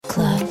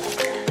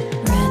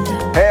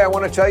Hey, I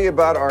want to tell you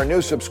about our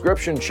new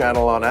subscription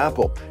channel on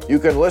Apple. You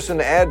can listen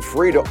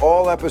ad-free to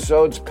all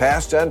episodes,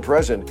 past and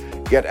present,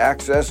 get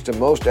access to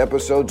most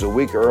episodes a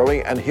week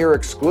early, and hear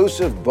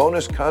exclusive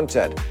bonus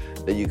content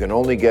that you can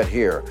only get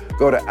here.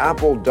 Go to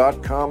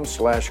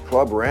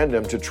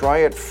apple.com/clubrandom to try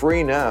it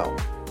free now.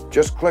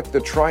 Just click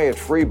the Try It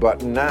Free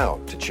button now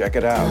to check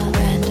it out.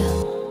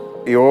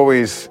 You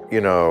always,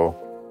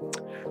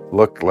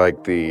 look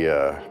like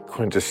the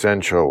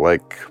quintessential,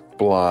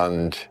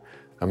 blonde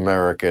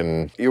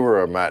American. You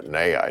were a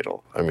matinee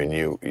idol. I mean,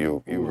 you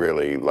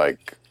really,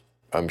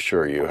 I'm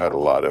sure you had a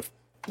lot of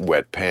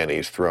wet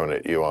panties thrown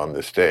at you on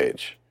the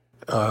stage.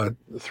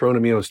 Thrown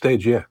at me on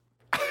stage, yeah.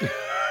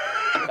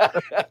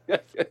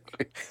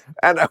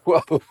 And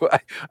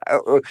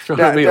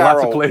thrown at me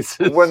lots of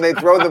places. When they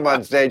throw them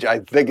on stage, I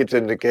think it's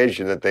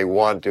indication that they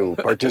want to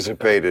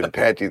participate in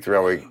panty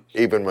throwing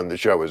even when the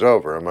show is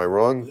over. Am I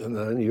wrong?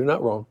 No, you're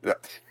not wrong.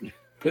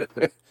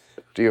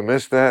 Do you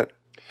miss that?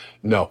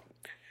 No.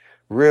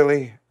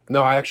 Really?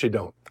 No, I actually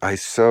don't. I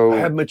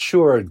have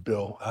matured,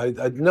 Bill. I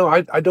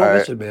don't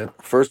miss it, man.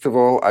 First of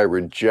all, I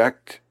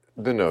reject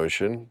the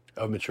notion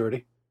of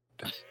maturity.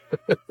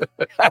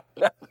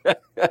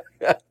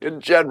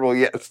 In general,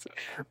 yes.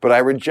 But I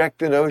reject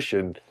the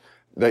notion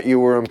that you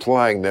were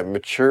implying that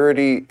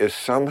maturity is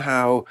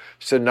somehow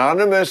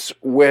synonymous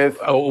with...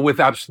 with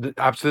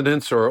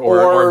abstinence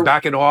or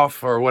backing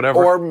off or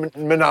whatever. Or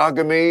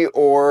monogamy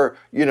or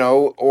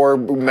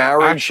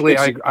marriage. Actually,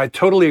 I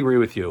totally agree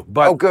with you.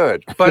 But,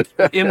 good. But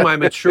in my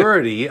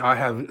maturity, I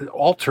have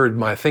altered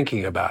my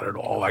thinking about it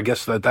all. I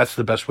guess that's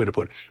the best way to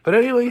put it. But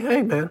anyway,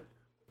 hey, man,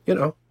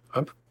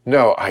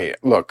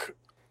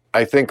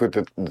 I think what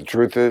the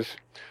truth is,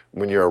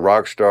 when you're a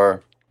rock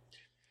star,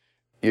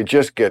 you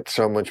just get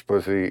so much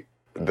pussy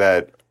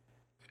that,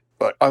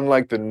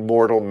 unlike the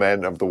mortal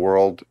men of the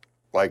world,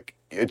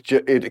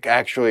 it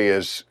actually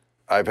is.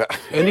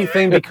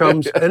 Anything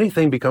becomes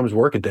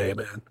work a day,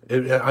 man.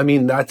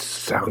 That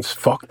sounds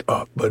fucked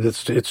up, but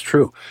it's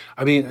true.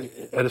 I mean,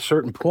 at a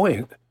certain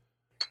point,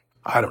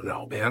 I don't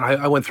know, man.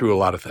 I went through a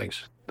lot of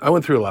things. I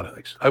went through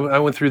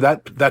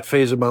that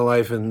phase of my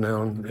life, and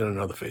now I'm in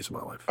another phase of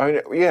my life.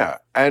 Yeah.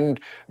 And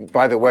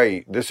by the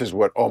way, this is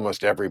what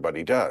almost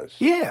everybody does.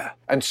 Yeah.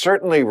 And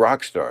certainly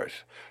rock stars.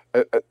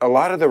 A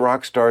lot of the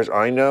rock stars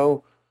I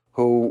know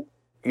who,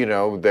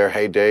 their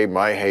heyday,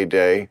 my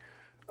heyday,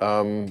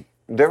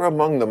 they're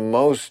among the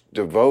most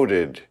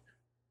devoted,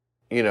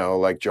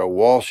 like Joe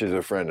Walsh is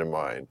a friend of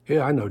mine.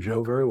 Yeah, I know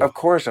Joe very well. Of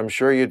course, I'm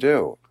sure you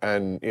do.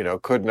 And,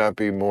 could not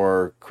be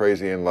more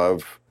crazy in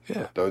love,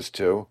 those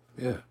two.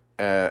 Yeah.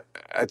 I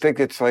think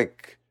it's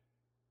like,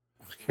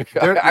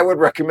 I would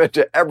recommend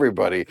to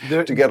everybody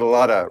to get a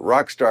lot of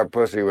rock star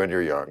pussy when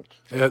you're young.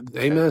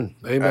 Amen.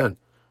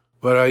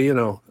 But I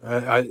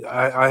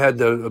had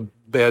the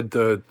bad,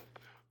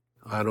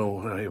 I don't know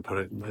how you put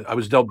it. I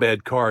was dealt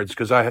bad cards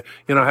because I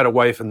had a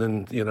wife and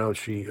then,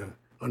 she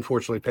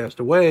unfortunately passed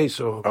away.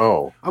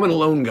 So I'm an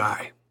alone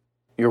guy.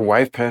 Your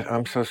wife passed?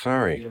 I'm so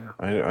sorry. Yeah.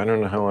 I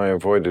don't know how I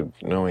avoided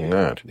knowing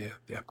that.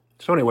 Yeah.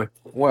 So anyway.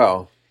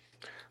 Well,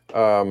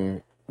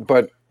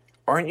 but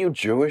aren't you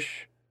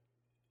Jewish?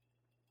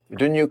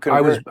 Didn't you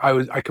convert?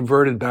 I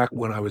converted back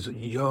when I was a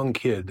young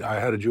kid.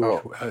 I had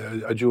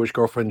a Jewish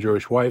girlfriend,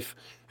 Jewish wife,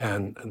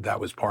 and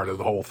that was part of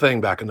the whole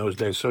thing back in those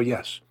days. So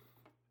yes,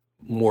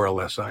 more or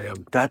less I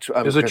am.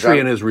 There's a tree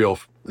in Israel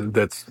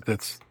that's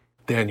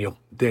Daryl.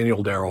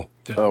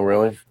 Oh,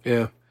 really?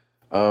 Yeah.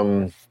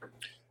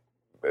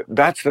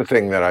 That's the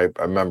thing that I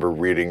remember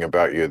reading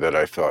about you that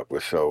I thought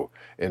was so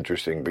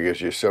interesting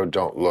because you so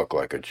don't look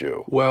like a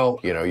Jew. Well,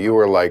 you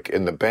were like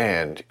in the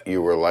band,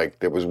 you were like,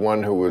 there was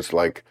one who was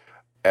like,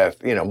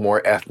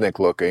 more ethnic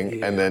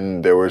looking, and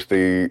then there was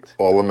the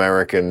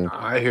all-American.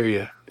 I hear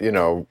you.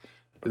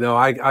 No,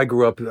 I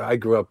grew up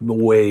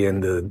way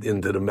into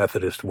the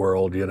Methodist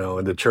world,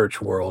 in the church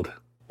world.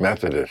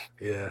 Methodist.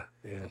 Yeah.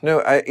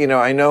 No,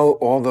 I know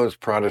all those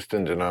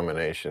Protestant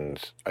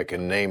denominations. I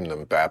can name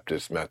them: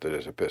 Baptist,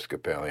 Methodist,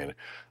 Episcopalian.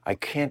 I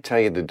can't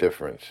tell you the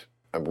difference.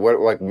 What,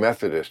 like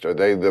Methodist? Are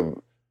they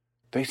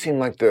they seem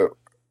like the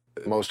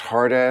most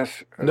hard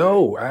ass?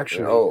 No,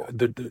 actually,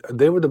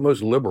 they were the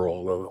most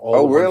liberal of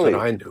all the ones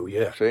that I knew.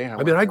 Yeah. See,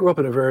 I grew up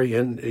in a very,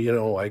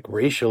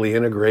 racially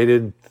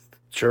integrated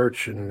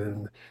church,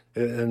 and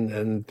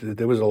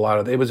there was a lot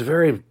of. It was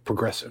very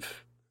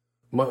progressive.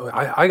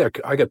 I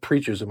got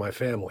preachers in my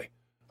family,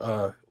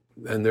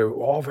 and they're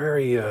all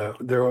very.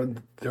 They're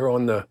on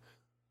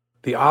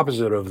the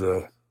opposite of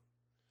the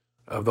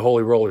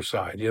holy roller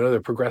side.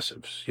 They're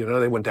progressives.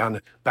 They went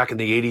down back in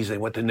the 80s. They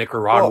went to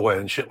Nicaragua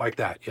and shit like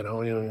that.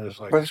 It's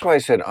like. But that's why I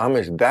said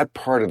Amish. That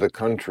part of the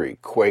country,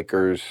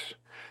 Quakers,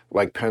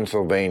 like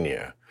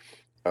Pennsylvania,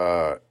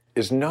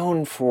 is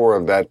known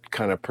for that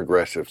kind of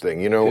progressive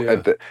thing.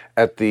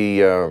 At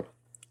the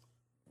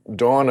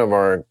dawn of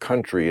our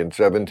country in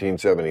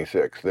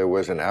 1776, there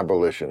was an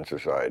abolition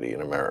society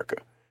in America.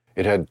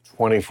 It had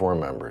 24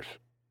 members.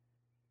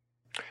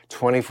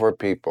 24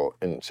 people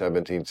in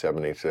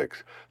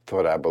 1776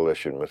 thought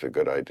abolition was a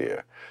good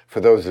idea. For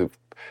those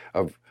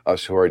of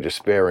us who are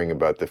despairing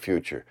about the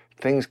future,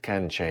 things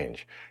can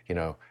change, you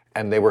know.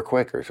 And they were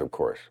Quakers, of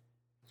course.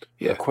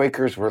 Yeah. The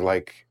Quakers were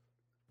like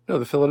No,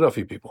 the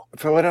Philadelphia people.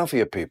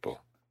 Philadelphia people,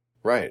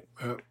 right?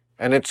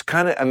 And it's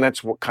and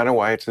that's kind of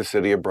why it's the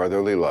city of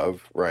brotherly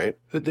love, right?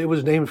 It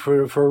was named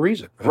for a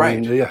reason. Right.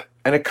 I mean, yeah.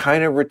 And it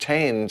kind of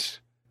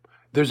retains.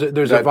 There's a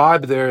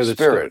vibe there. That's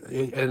spirit.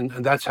 And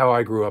that's how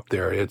I grew up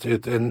there.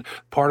 And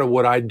part of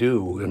what I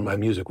do in my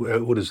music.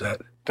 What is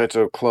that? That's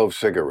a clove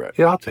cigarette.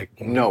 Yeah, I'll take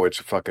one. No,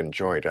 it's a fucking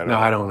joint.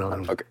 I don't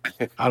know.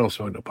 Okay. I don't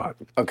smoke no pot.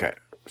 Okay.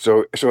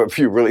 So if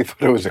you really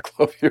thought it was a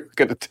clove, you were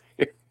going to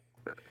take.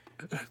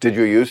 Did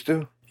you used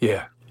to?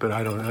 Yeah, but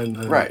I don't.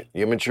 Right.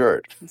 You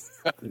matured.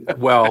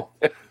 Well,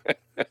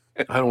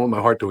 I don't want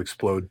my heart to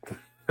explode.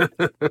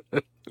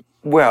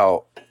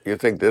 Well, you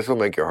think this will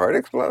make your heart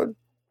explode?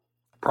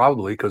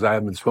 Probably, because I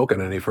haven't been smoking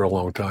any for a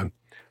long time.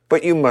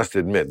 But you must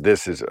admit,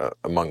 this is,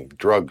 among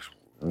drugs,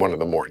 one of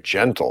the more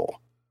gentle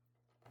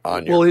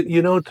on you. Well,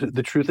 you know,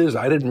 the truth is,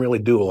 I didn't really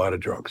do a lot of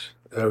drugs,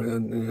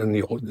 even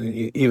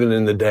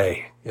in the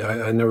day.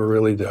 I never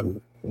really,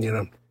 you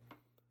know,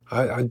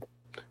 I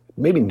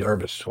made me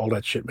nervous. All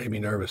that shit made me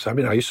nervous. I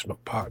mean, I used to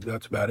smoke pot.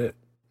 That's about it.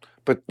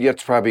 But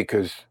it's probably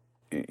because,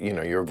 you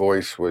know, your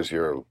voice was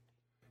your...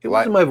 It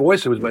wasn't my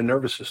voice. It was my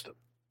nervous system.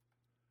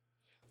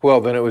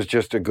 Well, then it was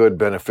just a good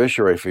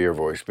beneficiary for your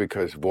voice,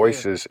 because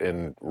voices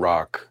in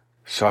rock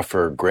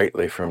suffer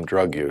greatly from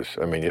drug use.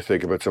 I mean, you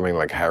think about something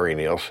like Harry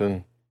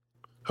Nilsson.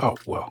 Oh,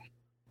 well.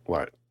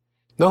 What?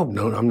 No,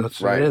 I'm not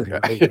saying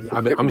Right. anything.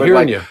 I'm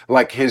hearing you.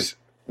 Like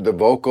the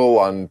vocal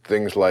on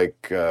things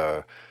like,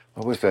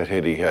 what was that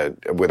hit he had?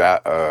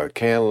 Without,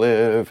 Can't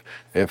Live.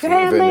 If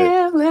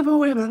Can't live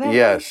away with that.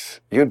 Yes,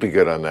 you'd be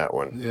good on that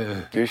one.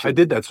 Yeah, I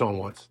did that song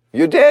once.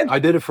 You did? I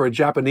did it for a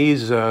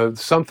Japanese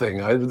something.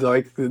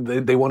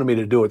 They wanted me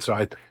to do it, so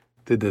I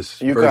did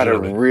this. You got to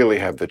really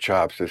have the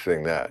chops to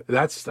sing that.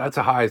 That's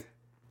a high.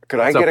 Could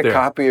I get a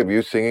copy of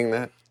you singing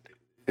that?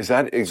 Is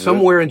that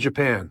somewhere in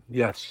Japan?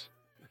 Yes.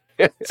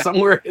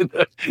 Somewhere in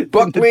the...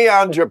 Book me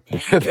on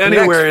Japan.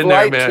 Anywhere in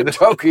there, man. To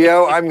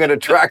Tokyo. I'm going to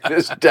track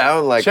this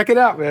down like... Check it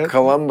out, man.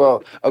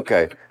 Colombo.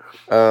 Okay.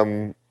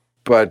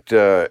 But,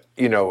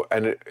 you know,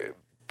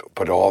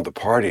 but all the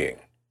partying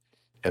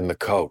and the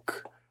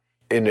coke.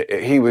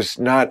 He was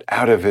not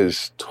out of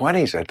his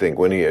 20s, I think,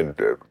 when he had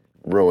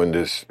ruined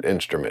his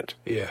instrument.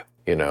 Yeah.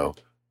 You know?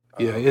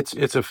 Yeah,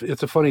 it's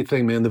a funny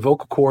thing, man. The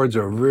vocal cords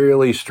are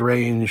really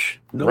strange.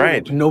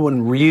 No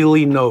one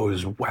really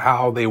knows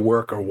how they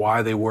work or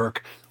why they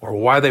work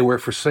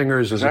for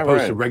singers as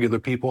opposed to regular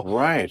people.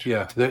 Right.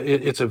 Yeah,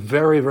 it's a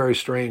very, very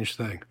strange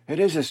thing. It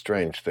is a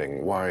strange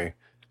thing. Why?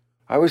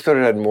 I always thought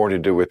it had more to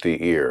do with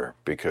the ear,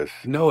 because...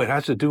 No, it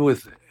has to do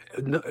with...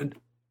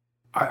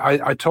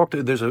 I talked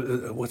to... There's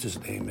what's his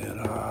name, man?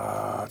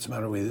 What's the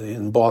matter with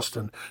in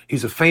Boston?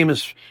 He's a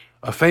famous...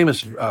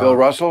 Bill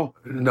Russell?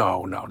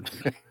 No.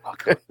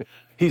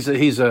 He's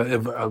a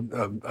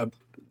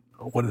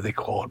what do they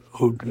call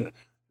it?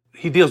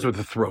 He deals with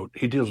the throat.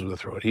 He deals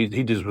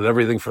with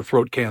everything from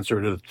throat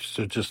cancer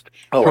to just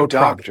throat a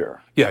doctor.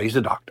 Problems. Yeah, he's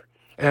a doctor,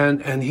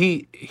 and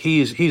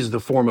he's the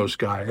foremost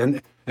guy,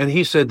 and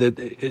he said that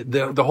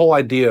the whole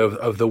idea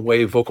of the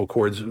way vocal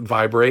cords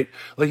vibrate,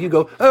 like you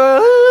go,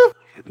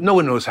 no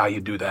one knows how you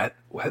do that,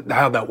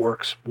 how that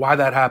works, why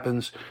that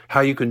happens,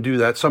 how you can do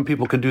that. Some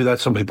people can do that,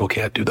 some people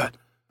can't do that.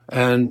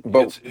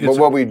 But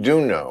what we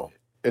do know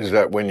is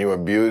that when you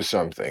abuse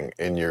something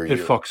in your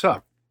youth, it fucks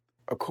up.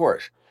 Of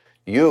course.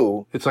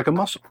 It's like a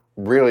muscle.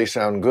 Really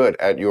sound good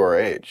at your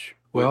age,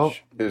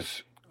 which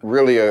is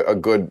really a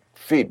good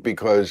feat,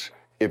 because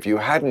if you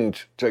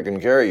hadn't taken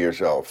care of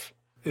yourself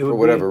for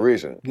whatever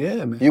reason,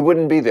 man, you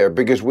wouldn't be there.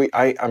 Because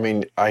I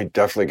mean, I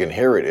definitely can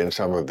hear it in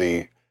some of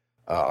the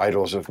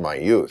idols of my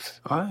youth.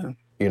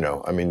 You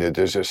know, I mean,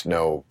 there's just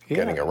no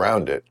getting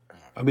around it.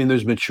 I mean,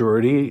 there's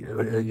maturity.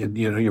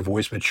 You know, your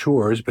voice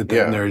matures, but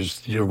then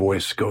your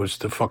voice goes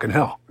to fucking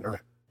hell.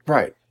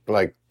 Right.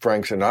 Like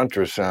Frank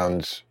Sinatra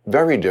sounds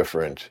very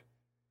different.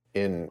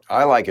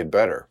 I like it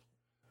better.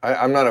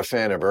 I'm not a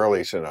fan of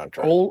early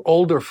Sinatra.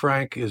 Older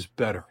Frank is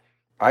better.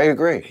 I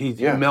agree. He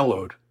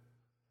mellowed.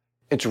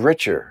 It's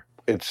richer.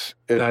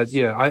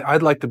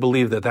 I'd like to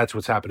believe that that's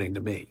what's happening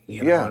to me.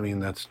 You know? I mean,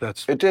 that's.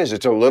 It is.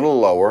 It's a little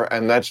lower,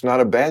 and that's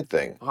not a bad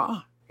thing.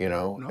 You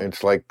know, no.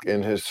 It's like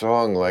in his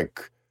song,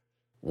 like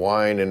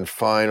wine and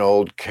fine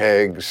old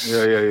kegs.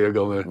 Yeah,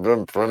 go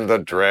there. From the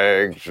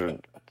dregs.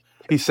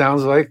 He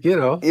sounds like, you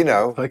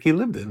know, like he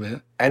lived it,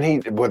 man.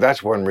 And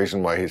that's one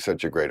reason why he's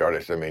such a great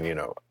artist. I mean, you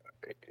know,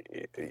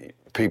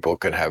 people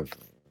can have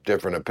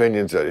different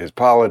opinions of his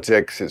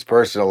politics, his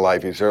personal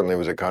life. He certainly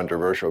was a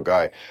controversial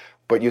guy,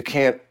 but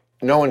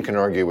no one can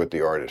argue with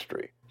the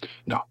artistry.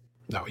 No,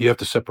 you have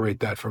to separate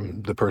that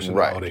from the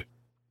personality, right.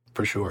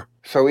 For sure.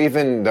 So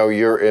even though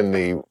you're in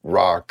the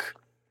rock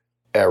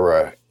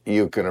era,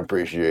 you can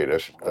appreciate a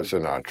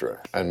Sinatra,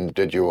 and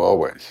did you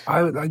always?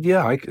 I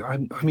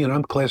mean,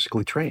 I'm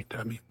classically trained.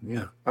 I mean,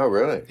 yeah. Oh,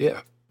 really? Yeah.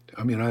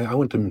 I mean, I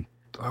went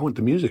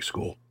to music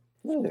school,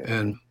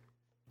 and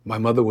my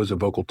mother was a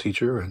vocal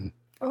teacher, and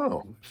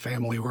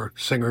family were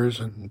singers,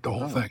 and the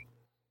whole thing.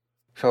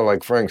 So,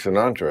 like Frank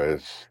Sinatra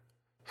is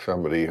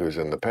somebody who's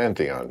in the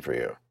pantheon for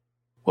you.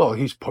 Well,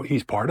 he's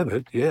part of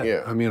it. Yeah.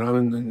 Yeah. I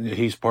mean,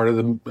 he's part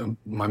of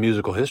my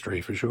musical history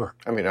for sure.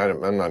 I mean,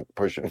 I'm not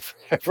pushing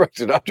Frank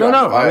Sinatra.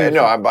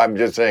 No. I'm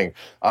just saying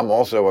I'm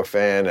also a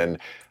fan, and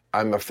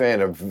I'm a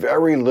fan of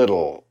very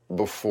little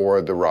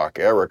before the rock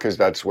era because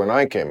that's when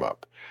I came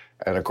up.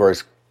 And of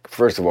course,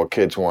 first of all,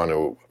 kids want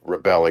to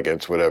rebel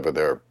against whatever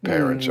their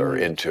parents are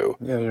into.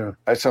 Yeah.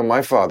 And so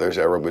my father's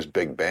era was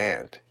big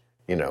band,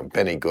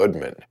 Benny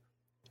Goodman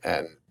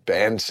and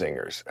band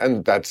singers,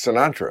 and that's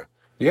Sinatra.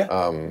 Yeah.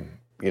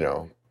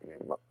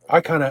 I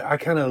kind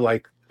of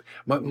like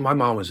my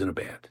mom was in a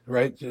band,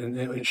 right?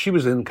 And she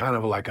was in kind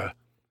of like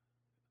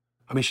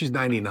she's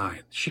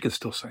 99. She could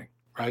still sing,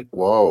 right?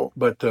 Whoa.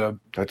 But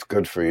that's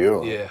good for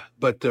you. Yeah.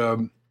 But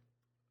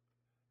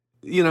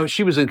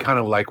she was in kind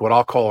of like what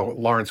I'll call a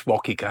Lawrence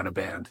Welky kind of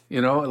band,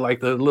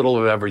 like the little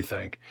of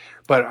everything.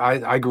 But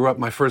I grew up,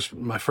 my first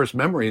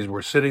memories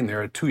were sitting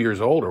there at 2 years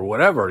old or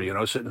whatever,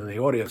 sitting in the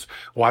audience,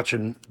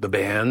 watching the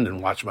band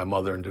and watching my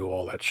mother and do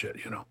all that shit,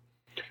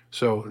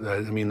 So,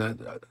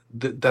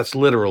 that's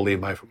literally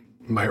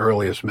my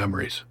earliest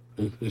memories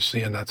is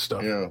seeing that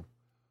stuff. Yeah.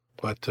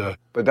 But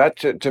that,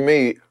 to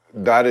me,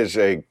 that is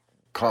a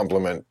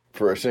compliment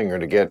for a singer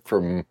to get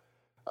from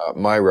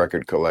my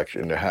record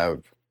collection, to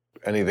have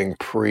anything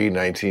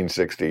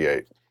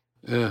pre-1968.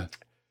 Yeah.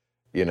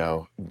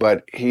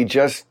 But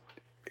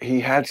he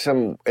had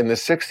some, in the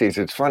 60s,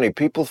 it's funny,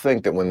 people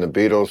think that when the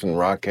Beatles and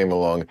rock came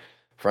along,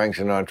 Frank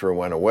Sinatra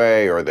went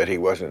away, or that he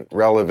wasn't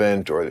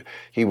relevant, or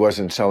he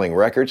wasn't selling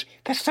records.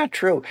 That's not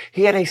true.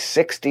 He had a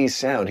 60s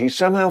sound. He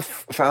somehow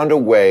found a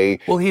way.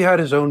 Well, he had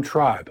his own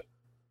tribe.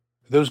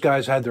 Those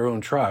guys had their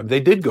own tribe. They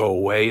did go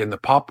away in the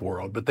pop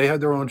world, but they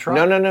had their own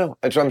tribe. No.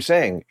 That's what I'm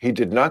saying. He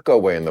did not go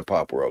away in the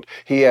pop world.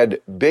 He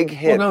had big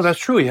hits. Well, no, that's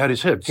true. He had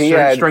his hits. He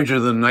had Stranger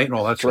Than the Night and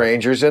all that stuff.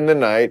 Strangers in the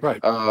Night.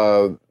 Right.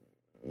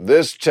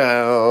 This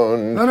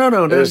town. No. I've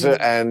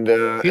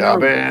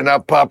been a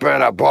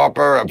puppet, a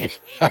pauper,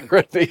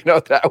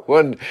 that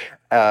one.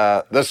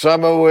 The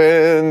summer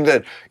wind.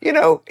 And,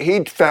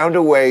 he found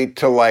a way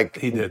to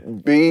he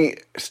did be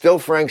still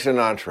Frank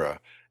Sinatra.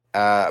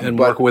 And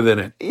work within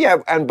it. Yeah,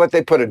 but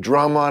they put a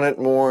drum on it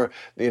more.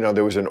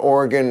 There was an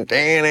organ.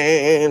 Yeah,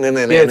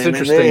 it's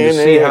interesting to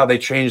see how they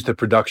changed the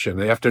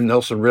production after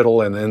Nelson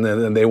Riddle, and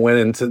then they went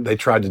into, they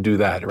tried to do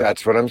that. Right?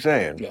 That's what I'm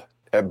saying. Yeah.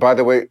 By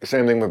the way,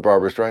 same thing with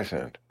Barbra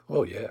Streisand.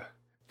 Oh yeah.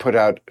 Put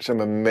out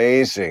some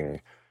amazing,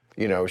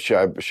 she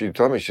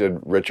told me, she said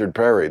Richard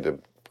Perry, the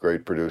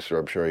great producer,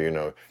 I'm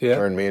sure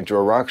turned me into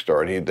a rock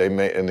star. And they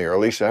made in the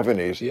early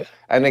 70s. Yeah.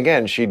 And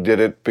again, she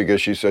did it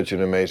because she's such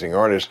an amazing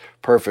artist,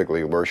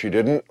 perfectly, where she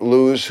didn't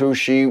lose who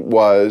she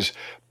was,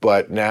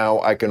 but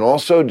now I can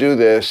also do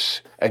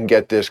this and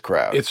get this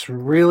crowd. It's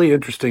really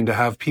interesting to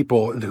have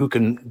people who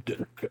can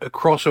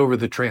cross over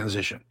the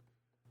transition.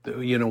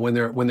 When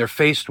they're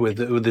faced with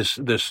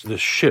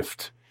this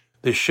shift,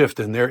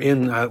 and they're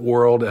in that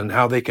world, and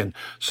how they can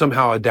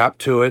somehow adapt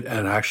to it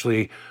and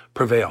actually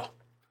prevail.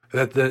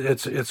 I'm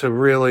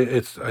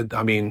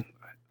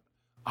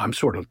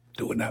sort of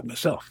doing that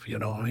myself,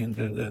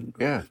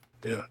 Yeah.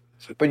 Yeah.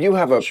 But you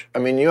have a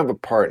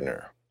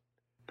partner.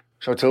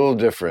 So it's a little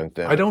different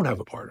than. I don't have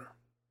a partner.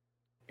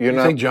 You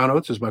think John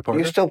Oates is my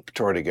partner? You still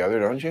tour together,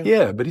 don't you?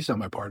 Yeah, but he's not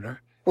my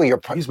partner. Well,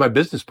 he's my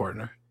business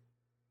partner.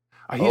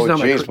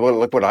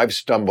 Look what I've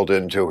stumbled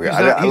into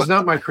here. He's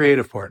not my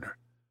creative partner.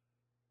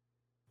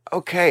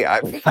 Okay,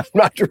 I'm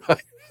not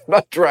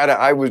trying to.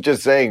 I was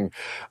just saying,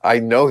 I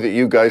know that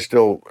you guys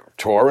still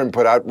tour and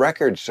put out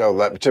records.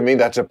 So to me,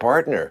 that's a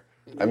partner.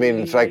 I mean,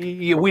 it's like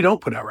we don't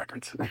put out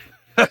records.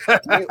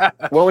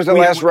 What was the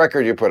last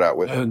record you put out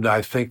with? And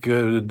I think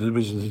it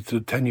was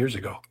 10 years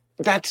ago.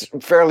 That's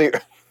fairly.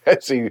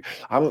 See,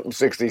 I'm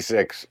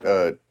 66,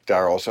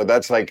 Daryl. So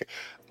that's like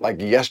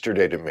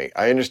yesterday to me.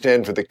 I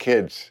understand for the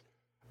kids,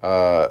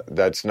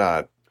 that's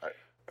not.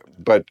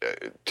 But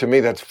to me,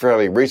 that's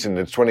fairly recent.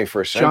 It's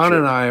 21st century. John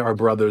and I are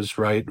brothers,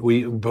 right?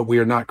 But we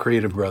are not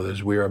creative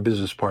brothers. We are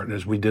business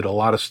partners. We did a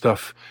lot of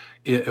stuff.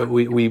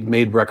 We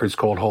made records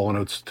called Hall &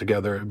 Oates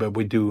together, but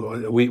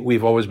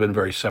we've always been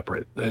very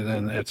separate,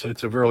 and it's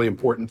a really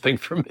important thing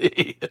for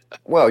me.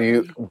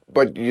 Well,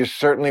 but you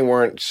certainly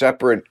weren't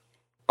separate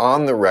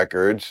on the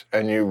records,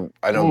 and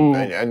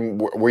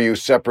were you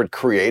separate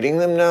creating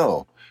them?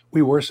 No.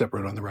 We were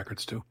separate on the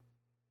records too.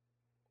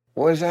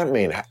 What does that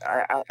mean?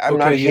 I'm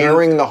not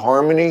hearing the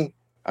harmony.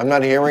 I'm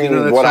not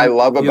hearing what I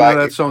love about you know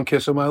that song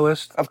 "Kiss on My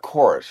List"? Of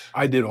course.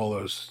 I did all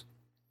those.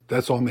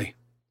 That's all me.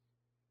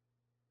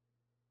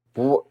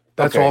 Well,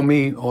 that's all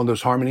me on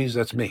those harmonies.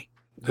 That's me.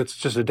 That's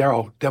just a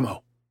Daryl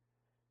demo.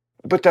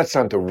 But that's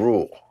not the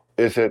rule,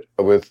 is it,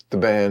 with the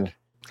band?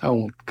 I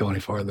won't go any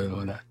farther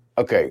than that.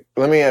 Okay,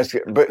 let me ask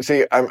you. But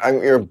see,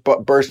 you're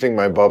bursting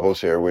my bubbles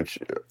here. Which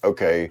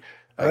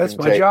that's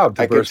my job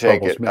to burst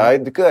bubbles,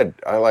 man. Good.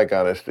 I like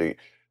honesty.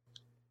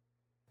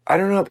 I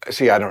don't know.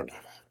 See, I don't know.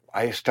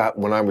 I stopped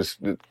when I was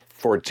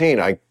 14.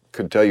 I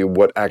could tell you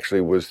what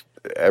actually was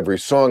every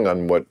song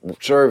on what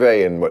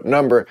survey and what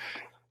number.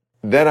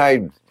 then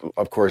I,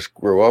 of course,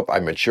 grew up. I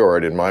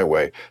matured in my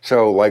way.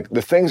 So, like,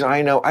 the things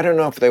I know, I don't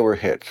know if they were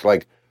hits.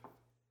 Like,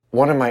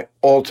 one of my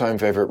all-time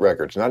favorite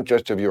records, not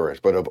just of yours,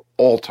 but of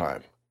all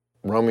time,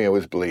 Romeo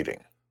is Bleeding.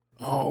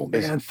 Oh,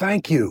 man,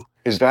 thank you.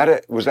 Was that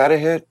a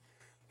hit?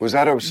 Was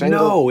that a single?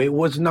 No, it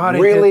was not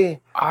really? a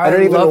hit. I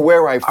don't even know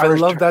where I first... I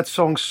love that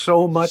song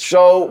so much.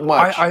 So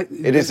much.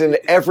 It is in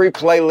every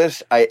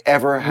playlist I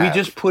ever have. We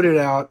just put it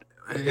out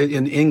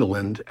in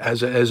England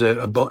as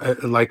a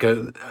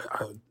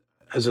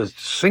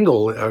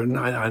single. I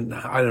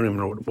don't even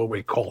know what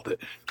we called it.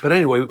 But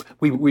anyway,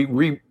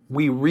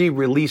 we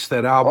re-released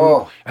that album.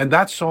 Oh. And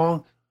that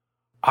song,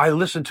 I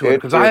listened to it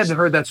because I hadn't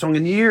heard that song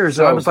in years.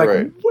 So and I was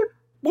great.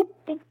 Like,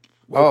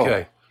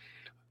 okay.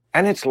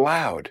 And it's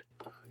loud.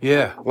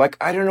 Yeah. Like,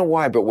 I don't know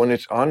why, but when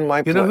it's on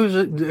my... You know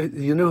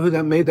who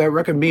that made that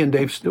record? Me and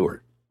Dave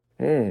Stewart.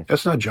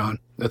 That's not John.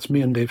 That's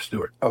me and Dave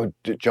Stewart. Oh,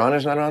 John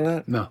is not on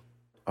that? No.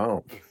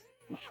 Oh.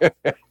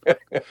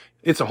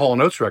 It's a Hall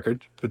 & Oates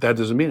record, but that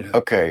doesn't mean it.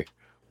 Okay.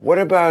 What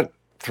about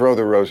Throw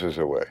the Roses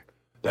Away?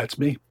 That's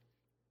me.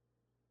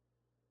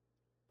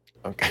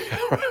 Okay.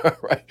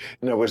 Right.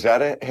 No, was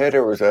that a hit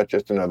or was that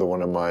just another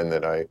one of mine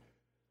that I...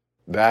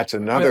 That's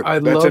another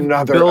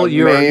Bill,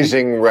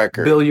 amazing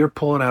record. Bill, you're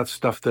pulling out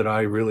stuff that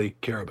I really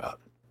care about.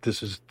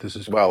 This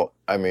is Well,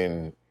 I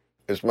mean,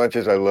 as much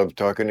as I love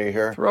talking to you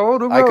here,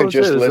 I could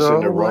just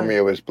listen to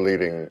Romeo is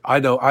Bleeding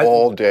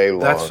all day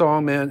long. That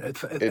song, man,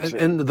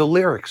 and the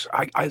lyrics,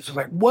 I was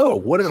like, whoa,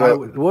 what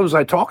was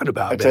I talking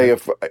about? I tell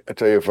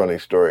you a funny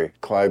story.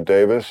 Clive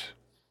Davis,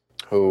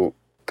 who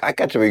I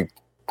got to be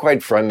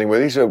quite friendly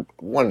with. He's a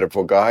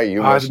wonderful guy.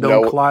 I've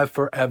known Clive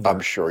forever. I'm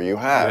sure you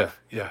have.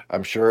 Yeah.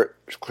 I'm sure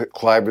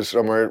Clive is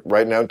somewhere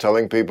right now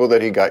telling people that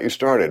he got you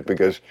started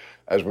because,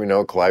 as we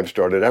know, Clive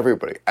started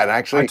everybody. And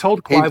actually, I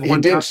told Clive he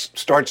did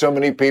start so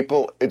many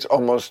people. It's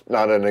almost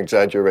not an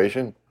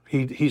exaggeration.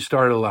 He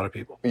started a lot of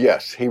people.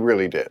 Yes, he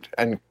really did,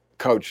 and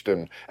coached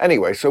them.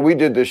 Anyway, so we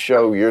did this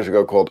show years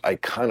ago called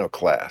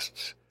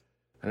Iconoclasts.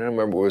 I don't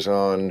remember what it was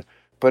on,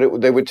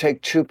 but they would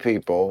take two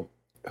people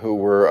who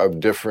were of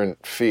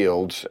different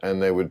fields,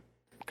 and they would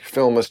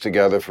film us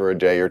together for a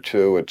day or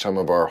two at some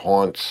of our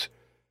haunts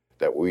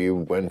that we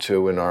went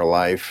to in our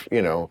life,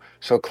 you know.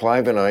 So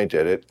Clive and I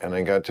did it, and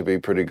I got to be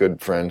pretty good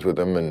friends with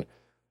him and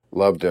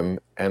loved him.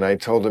 And I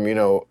told him, you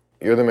know,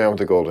 you're the man with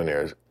the golden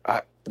ears.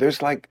 I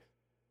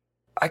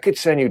could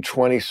send you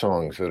 20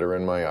 songs that are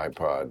in my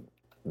iPod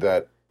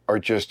that are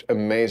just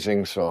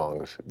amazing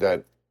songs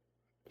that,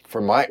 to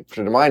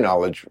my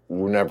knowledge,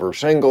 were never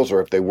singles,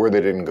 or if they were,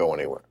 they didn't go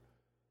anywhere.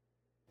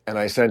 And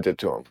I sent it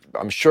to him.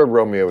 I'm sure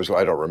Romeo was,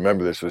 I don't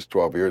remember, this was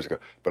 12 years ago,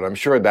 but I'm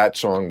sure that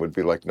song would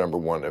be like number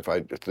one if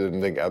I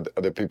didn't think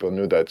other people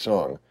knew that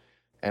song.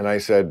 And I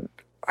said,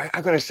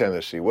 I'm going to send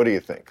this to you. What do you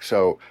think?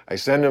 So I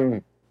send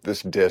him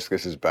this disc.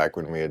 This is back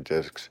when we had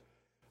discs.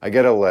 I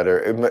get a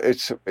letter.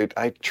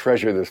 I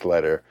treasure this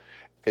letter.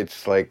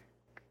 It's like,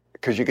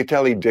 because you could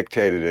tell he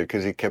dictated it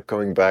because he kept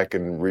coming back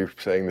and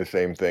saying the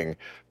same thing.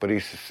 But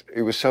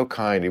he was so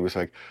kind. He was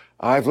like,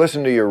 I've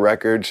listened to your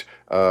records,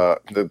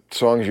 the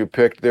songs you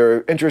picked.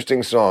 They're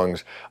interesting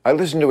songs. I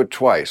listened to it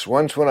twice.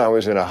 Once when I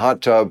was in a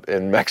hot tub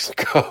in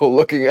Mexico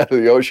looking out of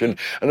the ocean.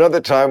 Another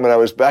time when I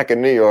was back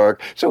in New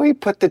York. So he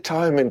put the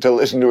time in to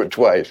listen to it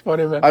twice.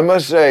 I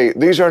must say,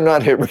 these are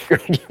not hit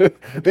records.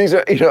 These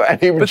are, you know,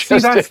 and he was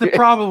that's the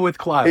problem with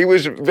Clive. He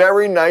was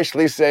very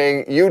nicely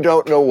saying, you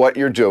don't know what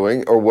you're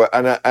doing or what.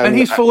 And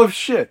he's full of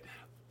shit.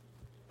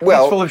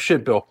 Well, he's full of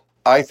shit, Bill.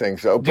 I think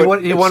so.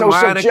 But you want it's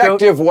so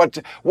subjective.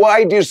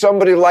 Why do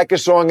somebody like a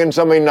song and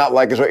somebody not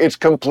like a song? It's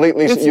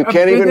completely.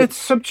 It's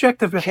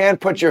subjective. Can't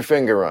put your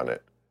finger on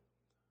it.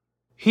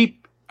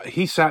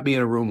 He sat me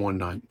in a room one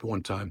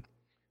time,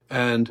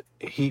 and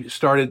he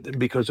started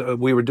because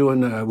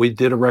we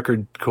did a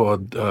record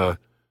called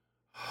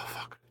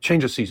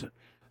Change of Season,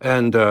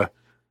 and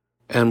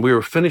we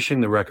were finishing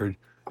the record,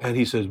 and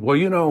he says, "Well,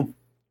 you know,"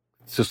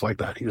 it's just like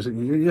that. He was,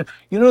 "You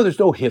know, there's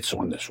no hits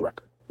on this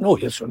record. No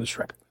hits on this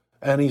record."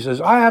 And he says,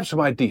 I have some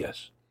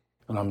ideas.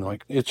 And I'm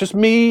like, it's just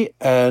me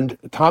and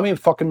Tommy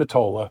fucking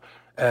Mottola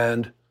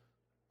and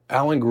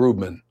Alan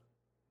Grubman,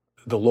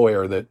 the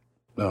lawyer that,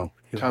 no.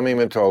 Tommy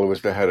Mottola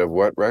was the head of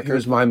what record? He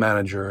was my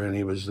manager, and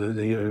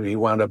he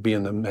wound up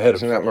being the head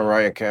Isn't that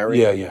Mariah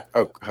Carey? Yeah.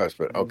 Oh,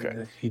 husband,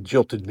 okay. He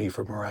jilted me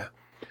for Mariah.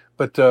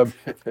 But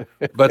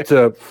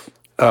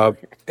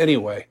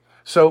anyway,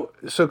 so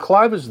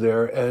Clive is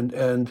there,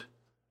 and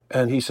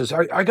he says,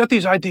 I got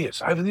these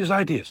ideas. I have these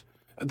ideas.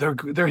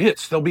 They're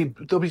hits. They'll be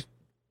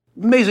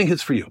amazing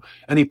hits for you.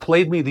 And he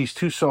played me these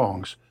two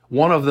songs.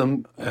 One of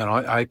them, and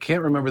I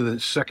can't remember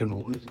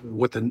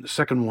what the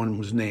second one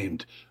was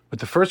named, but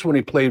the first one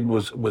he played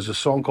was a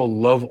song called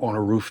 "Love on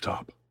a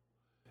Rooftop."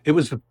 It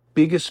was the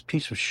biggest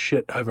piece of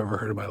shit I've ever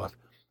heard in my life.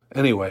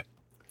 Anyway,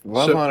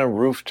 Love on a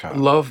Rooftop.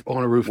 Love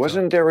on a Rooftop.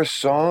 Wasn't there a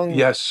song?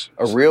 Yes,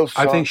 a real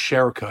song. I think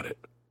Cher cut it.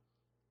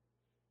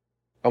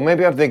 Oh,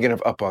 maybe I'm thinking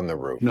of Up on the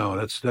Roof. No,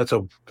 that's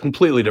a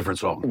completely different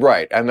song.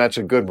 Right, and that's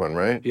a good one,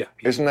 right? Yeah.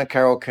 Isn't that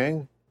Carole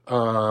King?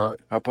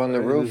 Up on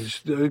the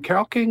Roof?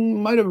 Carole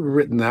King might have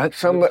written that.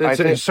 I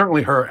think, it's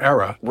certainly her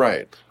era.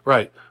 right.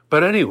 Right.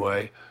 But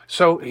anyway,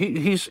 so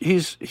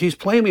he's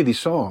playing me these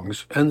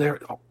songs, and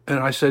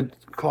I said,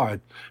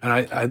 Clyde, and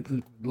I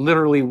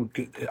literally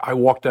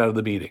walked out of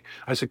the meeting.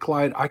 I said,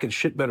 Clyde, I can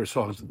shit better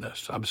songs than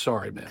this. I'm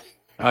sorry, man.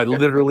 I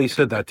literally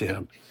said that to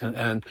him,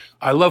 and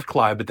I love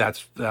Clyde, but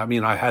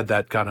I had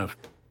that kind of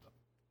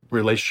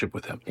relationship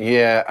with him.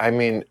 Yeah, I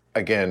mean,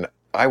 again,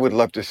 I would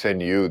love to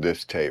send you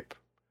this tape.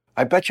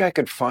 I bet you I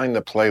could find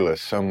the playlist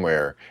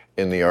somewhere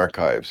in the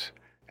archives,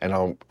 and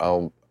I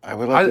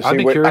would love to see. I'd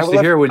be curious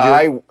to hear what you.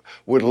 I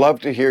would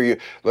love to hear you.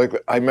 Like,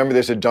 I remember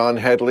there's a Don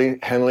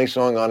Henley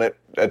song on it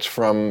that's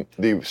from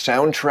the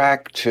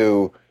soundtrack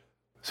to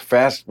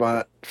Fast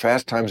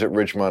Times at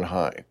Ridgemont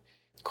High,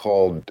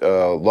 called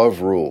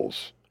 "Love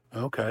Rules."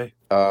 Okay.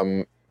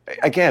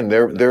 Again,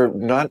 they're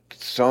not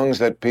songs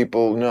that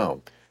people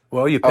know.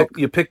 Well, you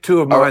picked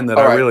two of mine that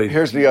I really.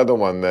 Here's the other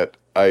one that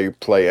I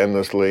play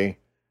endlessly.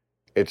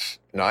 It's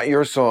not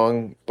your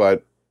song,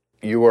 but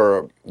you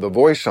are the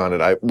voice on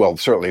it.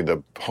 Certainly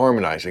the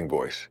harmonizing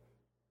voice.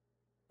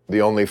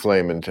 The only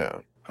flame in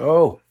town.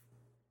 Oh.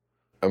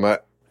 Am I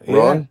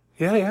wrong?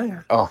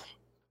 Yeah. Oh,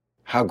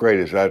 how great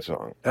is that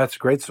song? That's a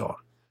great song.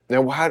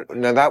 Now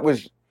that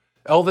was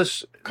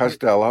Elvis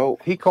Costello.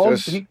 He called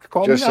just me.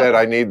 Said,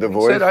 "I need the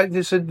voice."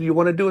 He said, "You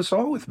want to do a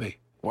song with me?"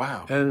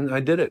 Wow. And I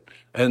did it,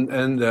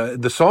 and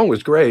the song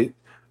was great.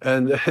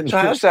 And so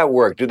how does that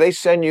work? Do they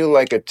send you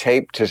like a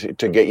tape to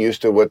get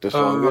used to what the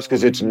song is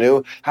because it's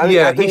new? How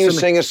can you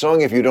sing a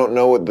song if you don't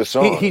know what the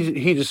song?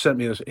 He just sent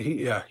me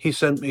he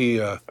sent me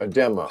a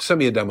demo. Sent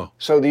me a demo.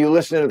 So do you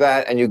listen to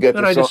that and you get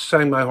and the I song? just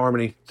sang my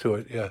harmony to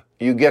it. Yeah.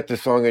 You get the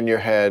song in your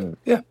head.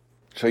 Yeah.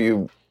 So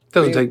you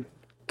doesn't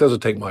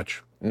take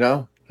much.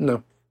 No.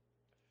 No.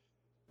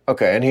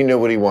 Okay, and he knew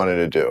what he wanted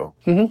to do.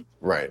 Mm-hmm.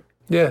 Right.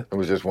 Yeah. It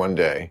was just one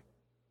day.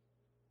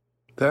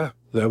 Yeah,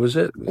 that was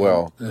it.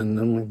 Well, and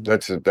then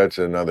that's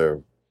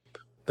another.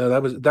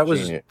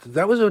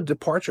 That was a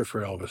departure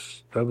for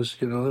Elvis. That was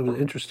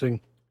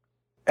interesting.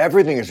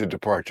 Everything is a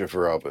departure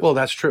for Elvis. Well,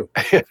 that's true.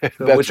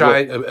 Which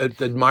I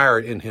admire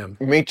in him.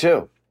 Me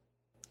too.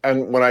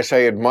 And when I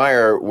say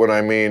admire, what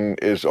I mean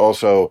is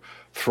also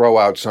throw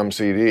out some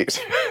CDs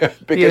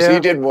because he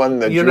did one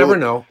that you never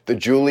know the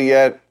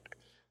Juliet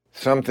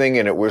something,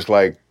 and it was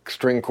like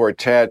string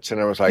quartets,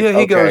 and I was like,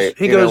 he goes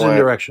in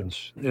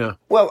directions. Yeah.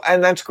 Well,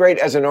 and that's great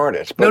as an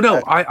artist. But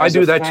I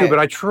do that too. But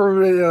I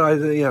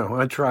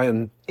try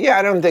and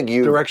I don't think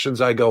directions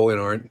I go in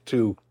aren't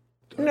too.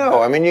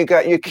 No, I mean you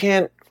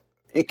can't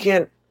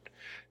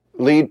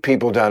lead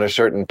people down a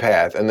certain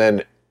path and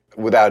then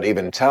without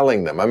even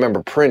telling them. I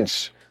remember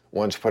Prince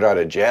once put out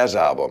a jazz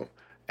album,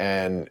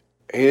 and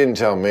he didn't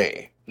tell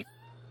me.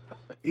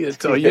 He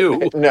didn't tell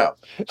you. No.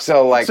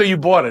 So you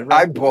bought it,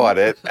 right? I bought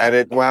it, and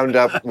it wound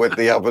up with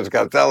the Elvis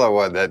Costello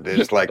one that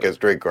is like a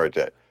string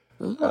quartet.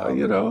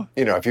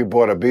 If you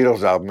bought a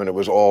Beatles album and it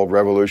was all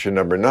Revolution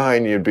Number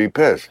 9, you'd be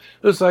pissed.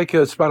 It was like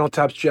Spinal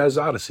Tap's Jazz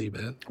Odyssey,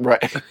 man.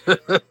 Right.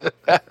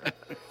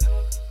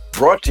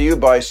 Brought to you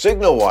by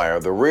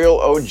SignalWire, the real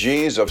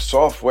OGs of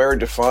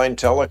software-defined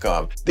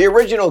telecom. The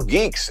original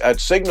geeks at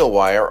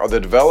SignalWire are the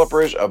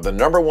developers of the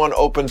 #1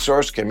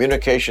 open-source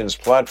communications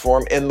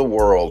platform in the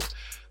world,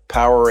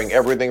 powering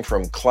everything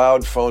from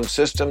cloud phone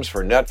systems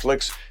for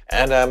Netflix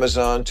and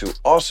Amazon to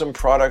awesome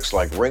products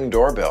like Ring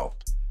Doorbell.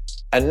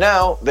 And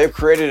now they've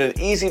created an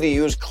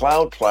easy-to-use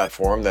cloud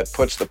platform that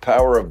puts the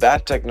power of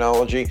that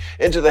technology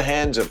into the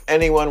hands of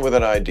anyone with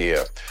an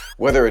idea.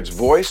 Whether it's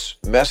voice,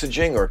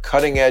 messaging, or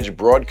cutting-edge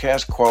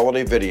broadcast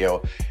quality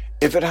video,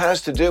 if it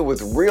has to do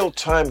with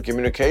real-time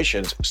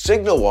communications,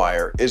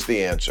 SignalWire is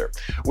the answer.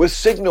 With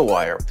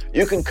SignalWire,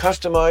 you can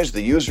customize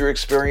the user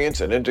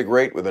experience and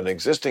integrate with an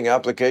existing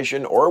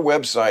application or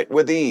website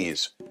with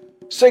ease.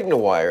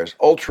 SignalWire's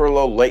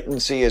ultra-low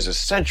latency is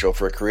essential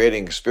for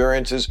creating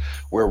experiences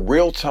where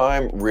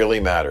real-time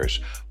really matters.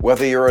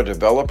 Whether you're a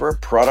developer,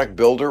 product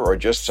builder, or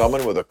just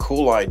someone with a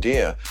cool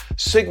idea,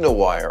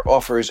 SignalWire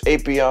offers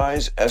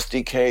APIs,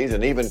 SDKs,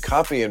 and even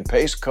copy and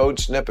paste code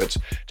snippets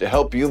to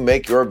help you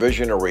make your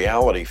vision a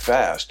reality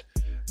fast.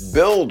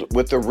 Build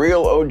with the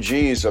real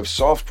OGs of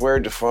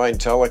software-defined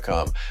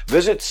telecom.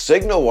 Visit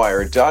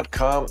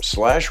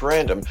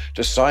signalwire.com/random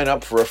to sign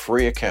up for a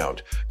free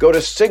account. Go to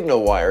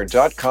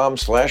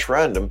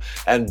signalwire.com/random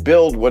and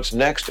build what's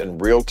next in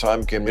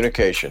real-time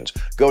communications.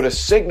 Go to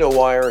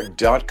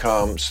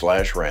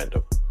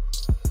signalwire.com/random.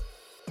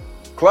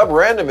 Club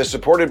Random is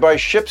supported by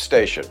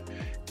ShipStation.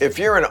 If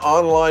you're an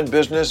online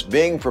business,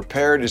 being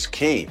prepared is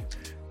key.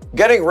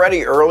 Getting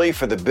ready early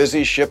for the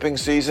busy shipping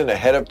season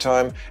ahead of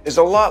time is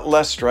a lot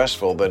less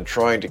stressful than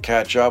trying to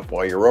catch up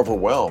while you're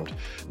overwhelmed.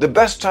 The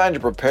best time to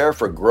prepare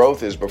for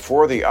growth is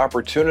before the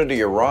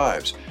opportunity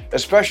arrives,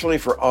 especially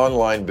for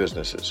online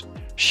businesses.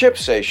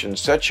 ShipStation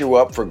sets you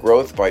up for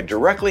growth by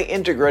directly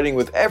integrating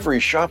with every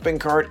shopping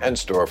cart and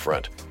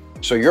storefront.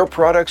 So your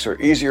products are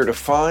easier to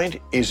find,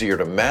 easier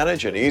to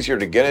manage, and easier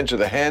to get into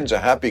the hands of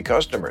happy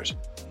customers.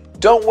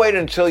 Don't wait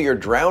until you're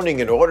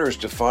drowning in orders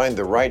to find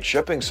the right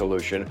shipping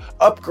solution.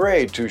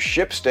 Upgrade to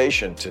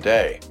ShipStation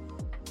today.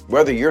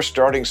 Whether you're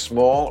starting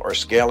small or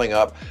scaling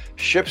up,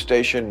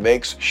 ShipStation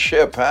makes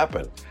ship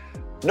happen.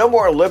 No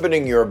more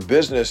limiting your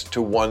business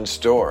to one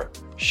store.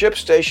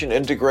 ShipStation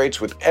integrates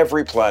with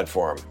every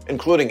platform,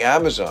 including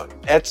Amazon,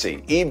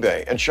 Etsy,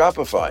 eBay, and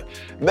Shopify,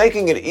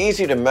 making it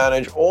easy to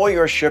manage all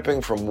your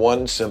shipping from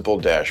one simple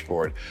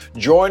dashboard.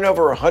 Join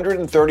over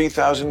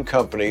 130,000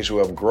 companies who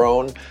have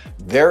grown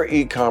their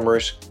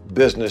e-commerce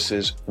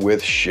businesses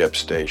with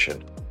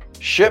ShipStation.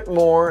 Ship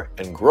more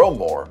and grow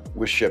more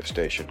with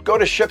ShipStation. Go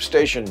to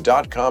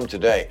ShipStation.com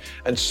today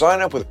and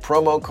sign up with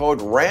promo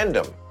code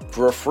RANDOM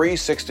for a free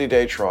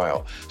 60-day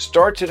trial.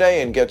 Start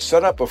today and get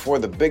set up before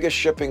the biggest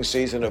shipping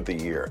season of the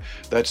year.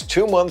 That's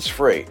 2 months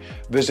free.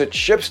 Visit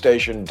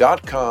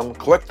ShipStation.com,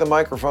 click the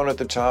microphone at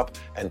the top,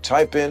 and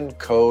type in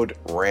code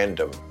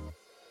RANDOM.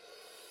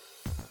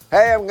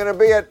 Hey, I'm going to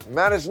be at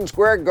Madison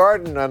Square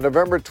Garden on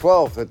November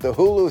 12th at the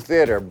Hulu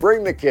Theater.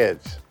 Bring the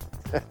kids.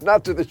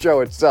 Not to the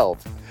show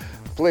itself.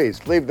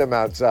 Please, leave them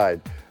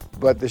outside.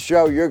 But the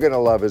show you're going to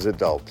love as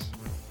adults.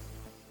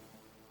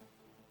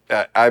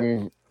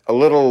 I'm a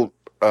little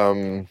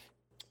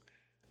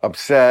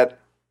upset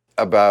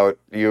about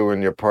you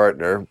and your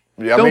partner.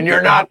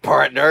 You're not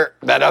partner.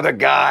 That other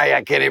guy,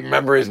 I can't even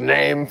remember his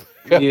name.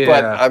 Yeah.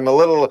 But I'm a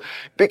little,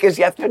 because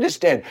you have to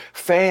understand,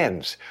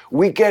 fans,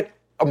 we get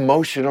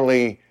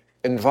emotionally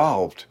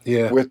involved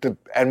with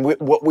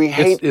what we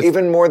hate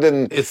even more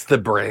than... It's the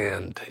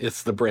brand.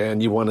 It's the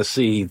brand you want to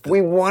see.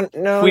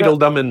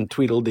 Tweedledum and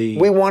Tweedledee.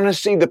 We want to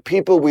see the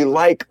people we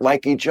like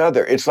each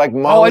other. It's like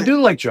I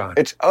do like John.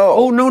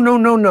 No.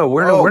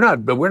 We're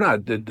not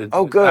good.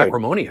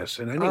 Acrimonious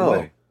in any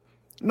way.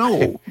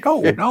 No.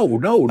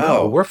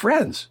 We're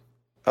friends.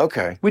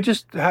 Okay. We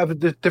just have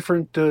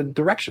different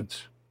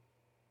directions.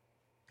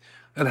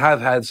 And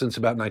have had since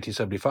about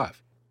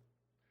 1975.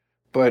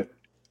 But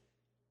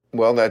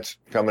well, that's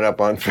coming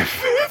up on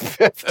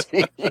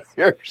 50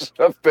 years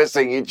of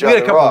pissing each other off. We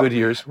had a couple of good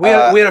years. We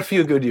had a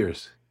few good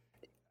years.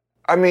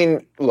 I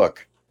mean,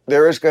 look,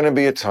 there is going to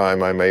be a time,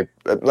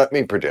 let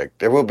me predict,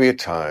 there will be a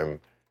time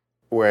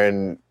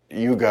when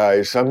you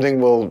guys,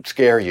 something will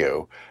scare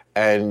you,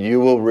 and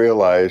you will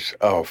realize,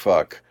 oh,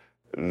 fuck,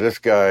 this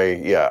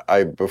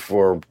guy,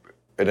 before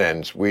it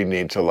ends, we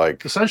need to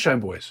The Sunshine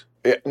Boys.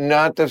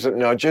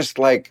 Just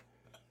like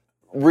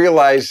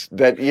realize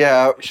that,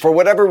 for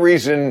whatever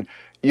reason,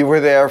 you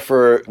were there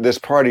for this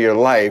part of your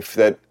life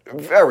that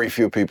very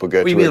few people get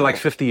to experience. You mean like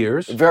 50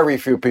 years? Very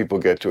few people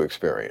get to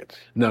experience.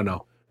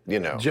 No.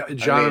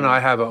 John and I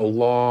have a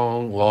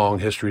long, long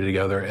history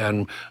together,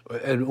 and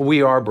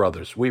we are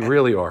brothers. We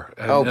really are.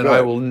 And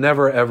I will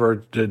never,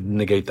 ever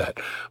negate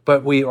that.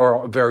 But we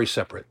are very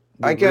separate.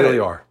 I get really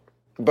it. are.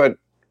 But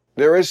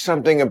there is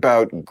something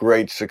about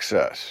great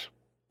success.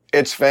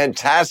 It's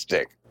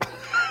fantastic.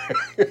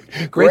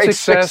 Great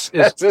success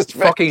is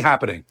fucking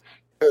happening.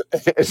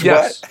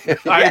 Yes,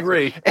 I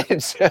agree.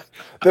 It's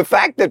the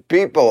fact that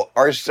people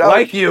are so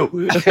like you.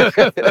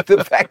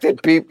 The fact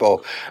that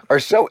people are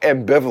so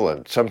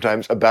ambivalent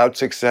sometimes about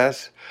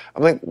success.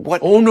 I'm like, what?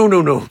 Oh no,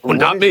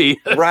 not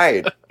me.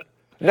 Right.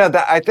 No,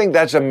 I think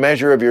that's a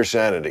measure of your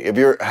sanity. If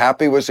you're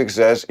happy with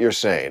success, you're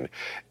sane.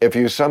 If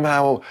you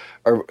somehow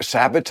are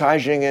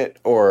sabotaging it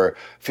or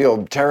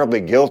feel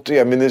terribly guilty,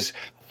 I mean, there's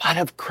a lot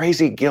of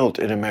crazy guilt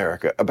in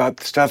America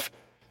about stuff.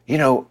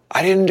 I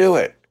didn't do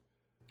it.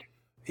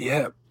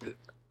 Yeah,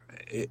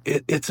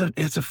 it's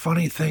a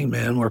funny thing,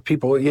 man, where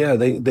people,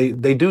 they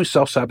do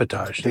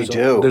self-sabotage.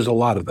 There's a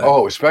lot of that.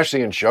 Oh,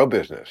 especially in show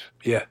business.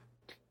 Yeah.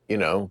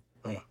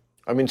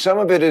 I mean, some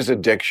of it is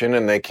addiction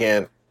and they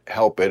can't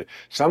help it.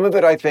 Some of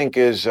it, I think,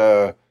 is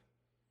that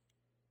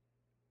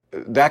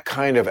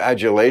kind of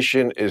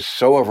adulation is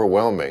so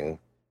overwhelming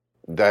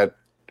that,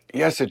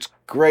 yes, it's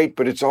great,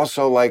 but it's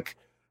also like,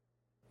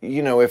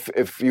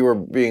 if you were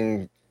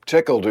being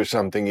tickled or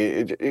something,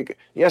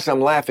 yes, I'm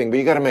laughing, but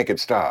you got to make it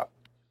stop.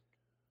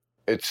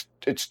 It's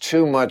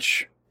too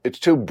much. It's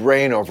too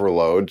brain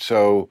overload.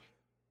 So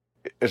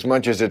as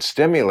much as it's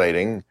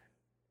stimulating,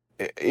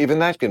 even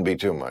that can be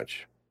too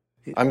much.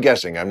 I'm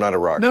guessing. I'm not a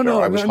rock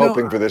star. I was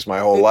hoping for this my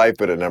whole life,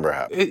 but it never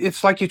happened.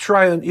 It's like you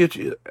try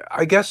and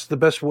I guess the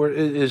best word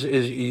is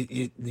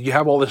you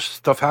have all this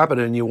stuff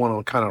happening and you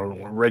want to kind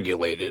of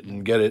regulate it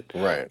and get it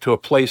to a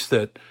place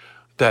that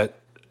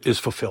is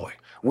fulfilling.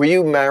 Were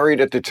you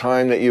married at the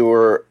time that you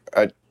were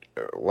at,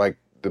 like,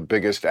 the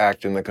biggest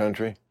act in the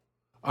country?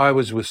 I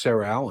was with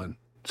Sarah Allen.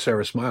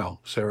 Sarah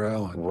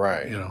Allen.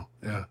 Right.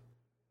 Yeah.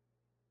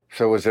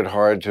 So was it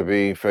hard to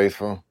be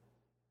faithful?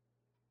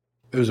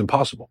 It was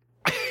impossible.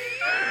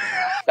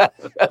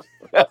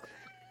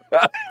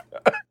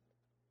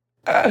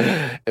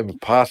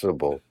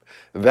 Impossible.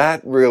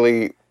 That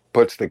really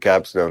puts the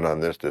capstone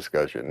on this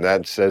discussion.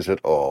 That says it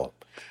all.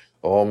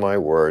 All my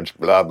words,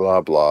 blah,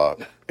 blah, blah.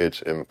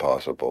 It's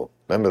impossible.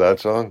 Remember that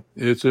song?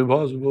 It's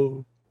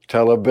impossible.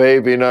 Tell a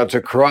baby not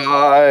to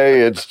cry.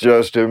 It's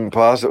just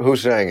impossible. Who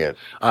sang it?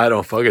 I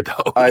don't fucking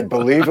know. I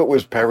believe it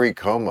was Perry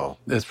Como.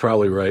 That's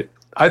probably right.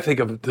 I think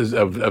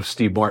of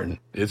Steve Martin.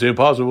 It's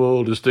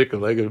impossible to stick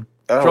like a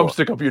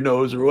drumstick up your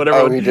nose or whatever.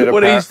 Oh, he did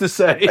what he used to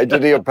say.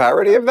 Did he a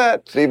parody of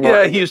that? Steve Yeah,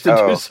 Martin? he used to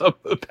do some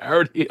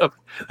parody of.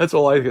 That's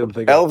all I can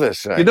think of.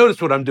 Elvis. You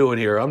notice what I'm doing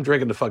here? I'm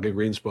drinking the fucking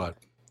Green Spot.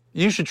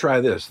 You should try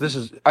this. This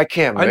is. I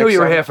can't. I know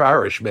you're half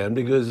Irish, man.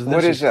 Because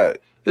what is that?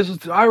 This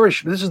is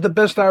Irish. This is the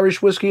best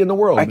Irish whiskey in the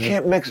world. I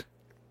can't mix.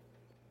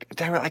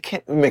 Daryl, I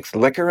can't mix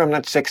liquor. I'm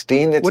not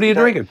 16. What are you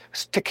drinking?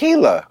 It's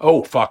tequila.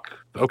 Oh, fuck.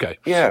 Okay.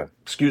 Yeah.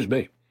 Excuse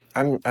me.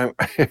 I'm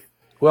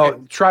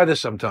Well, try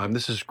this sometime.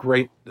 This is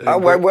great. I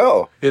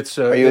will. It's.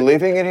 Are you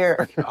leaving it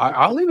here?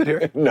 I'll leave it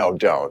here. No,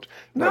 don't.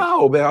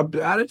 No, man.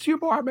 I'll add it to your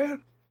bar,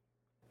 man.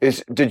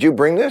 Did you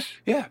bring this?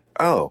 Yeah.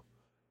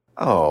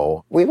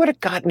 Oh, we would have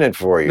gotten it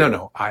for you.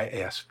 No. I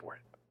asked for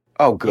it.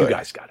 Oh, good. You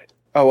guys got it.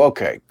 Oh,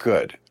 okay.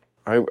 Good.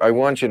 I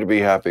want you to be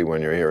happy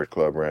when you're here at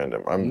Club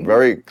Random. I'm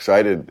very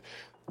excited.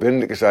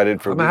 Been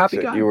excited for I'm a happy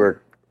guy. You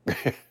were.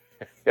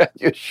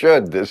 You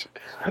should. This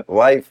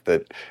life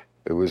that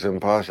it was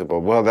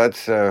impossible. Well,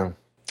 that's.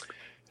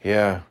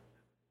 Yeah.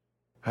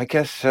 I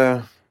guess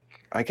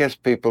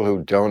people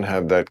who don't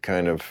have that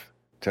kind of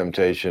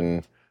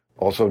temptation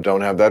also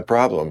don't have that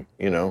problem.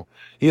 You know.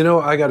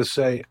 I got to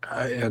say,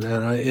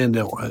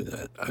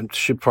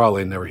 she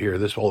probably never hear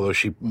this, although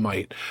she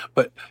might.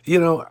 But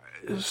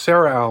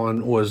Sarah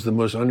Allen was the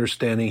most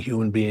understanding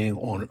human being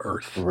on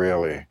earth.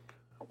 Really?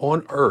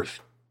 On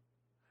earth.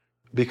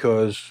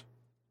 Because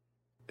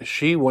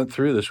she went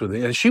through this with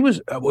me. And she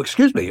was,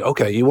 excuse me,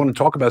 okay, you want to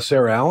talk about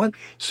Sarah Allen?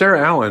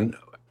 Sarah Allen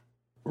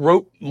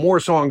wrote more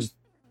songs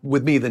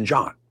with me than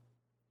John.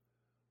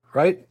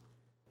 Right?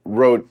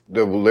 Wrote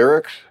the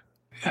lyrics?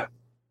 Yeah.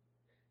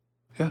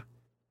 Yeah.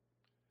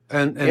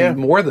 And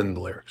more than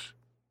the lyrics.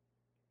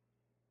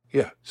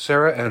 Yeah.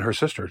 Sarah and her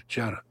sister,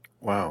 Jana.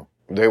 Wow.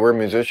 They were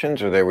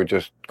musicians, or they were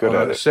just good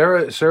at it?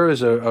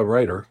 Sarah's a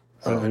writer,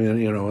 a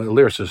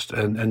lyricist,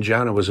 and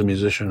Jana was a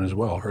musician as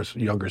well, her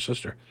younger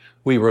sister.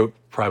 We wrote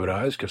Private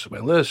Eyes, Gifts of My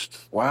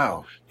List.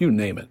 Wow. You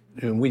name it.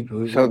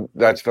 And so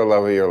that's the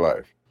love of your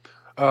life?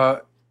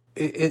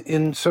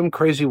 In some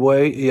crazy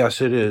way, yes,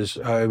 it is.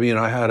 I mean,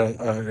 I had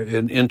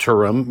an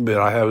interim, but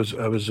I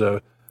was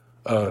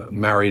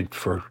married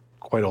for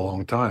quite a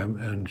long time,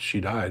 and she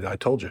died. I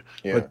told you.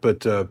 Yeah.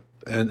 But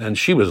and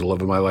she was the love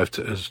of my life.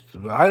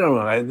 I don't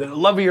know.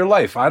 Love of your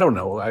life. I don't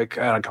know. I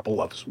had a couple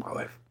loves in my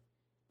life.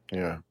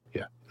 Yeah.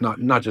 Yeah.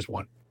 Not just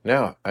one.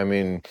 No, I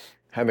mean,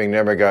 having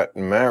never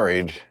gotten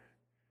married,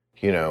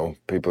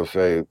 people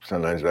say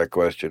sometimes that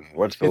question,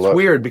 what's the love? It's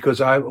weird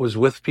because I was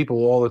with people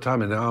all the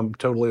time, and now I'm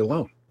totally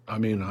alone. I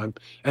mean, I'm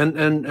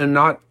and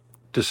not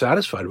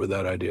dissatisfied with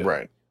that idea.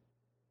 Right.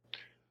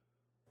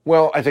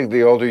 Well, I think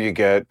the older you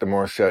get, the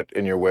more set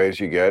in your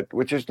ways you get,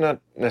 which is not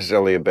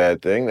necessarily a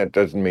bad thing. That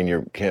doesn't mean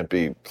you can't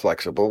be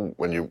flexible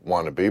when you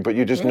want to be, but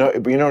you just know,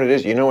 you know what it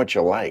is? You know what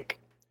you like.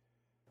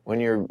 When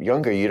you're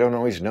younger, you don't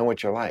always know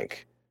what you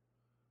like,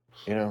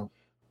 And,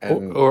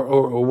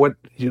 or what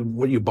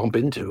you bump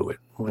into,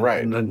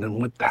 right?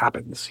 And what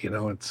happens,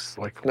 it's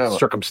like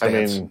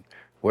circumstance. I mean,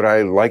 would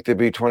I like to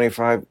be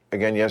 25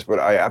 again? Yes, but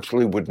I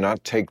absolutely would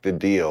not take the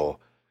deal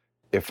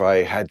if I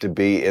had to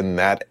be in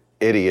that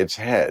idiot's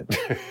head.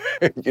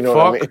 You know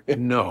what I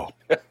mean? No.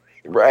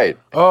 Right.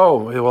 Oh,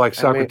 like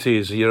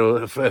Socrates,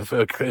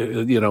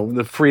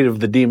 the freed of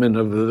the demon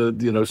of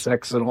the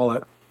sex and all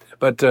that.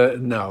 But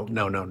no.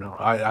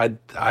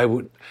 I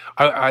would.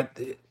 I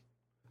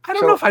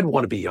don't know if I'd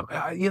want to be young.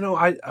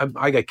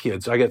 I got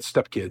kids. I got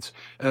stepkids,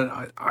 and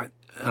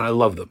I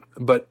love them.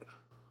 But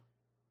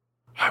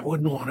I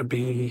wouldn't want to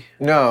be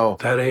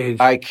that age.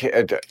 I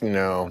can't.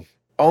 No.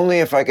 Only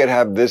if I could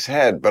have this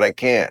head, but I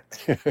can't.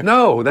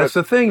 No, that's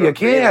the thing. You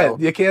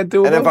can't. You can't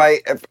do it. And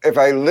if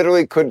I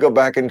literally could go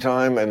back in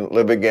time and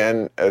live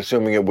again,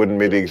 assuming it wouldn't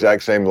be the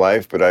exact same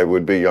life, but I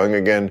would be young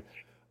again,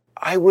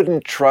 I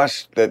wouldn't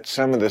trust that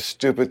some of the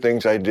stupid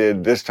things I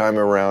did this time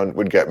around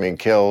would get me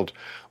killed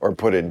or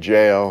put in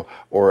jail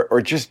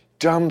or just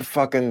dumb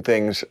fucking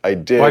things I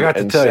did. Well, I got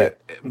to tell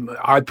you,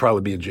 I'd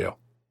probably be in jail.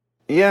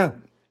 Yeah.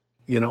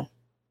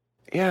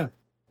 Yeah.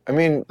 I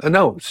mean...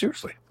 no,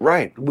 seriously.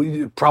 Right.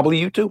 Probably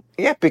you too.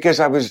 Yeah, because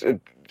I was,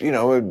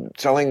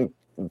 selling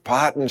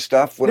pot and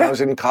stuff when I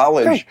was in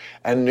college. Right.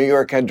 And New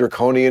York had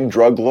draconian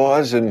drug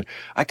laws, and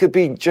I could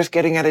be just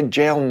getting out of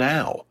jail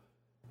now.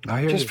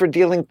 Just for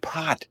dealing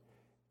pot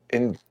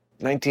in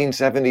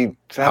 1977.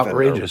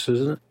 Outrageous,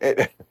 isn't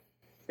it?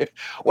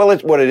 Well,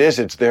 it's what it is.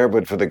 It's there,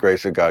 but for the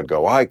grace of God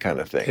go I kind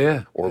of thing.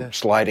 Yeah. Or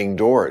sliding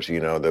doors,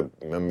 you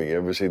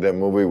ever see that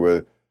movie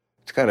where...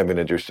 It's kind of an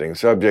interesting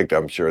subject.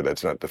 I'm sure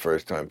that's not the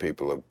first time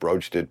people have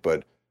broached it,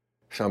 but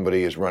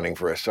somebody is running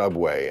for a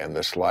subway and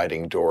the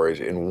sliding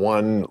doors in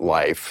one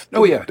life.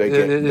 Oh, yeah.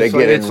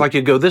 It's like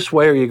you go this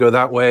way or you go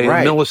that way.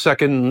 Right. A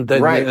millisecond,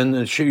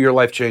 and your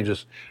life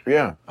changes.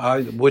 Yeah.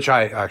 Which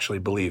I actually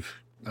believe.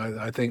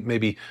 I think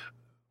maybe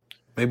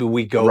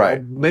we go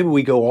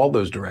all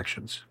those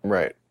directions.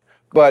 Right.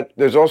 But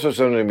there's also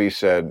something to be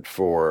said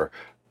for,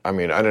 I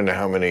don't know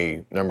how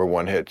many number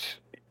one hits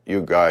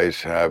you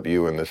guys have,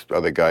 you and this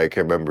other guy, I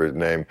can't remember his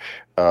name,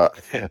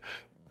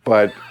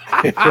 but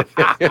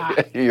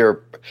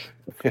you're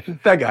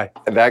That guy.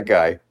 that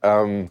guy.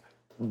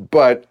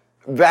 But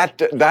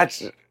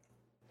that's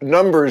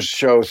numbers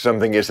show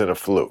something isn't a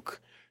fluke.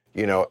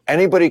 You know,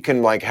 anybody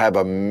can like have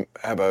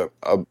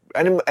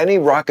any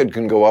rocket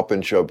can go up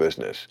in show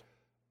business,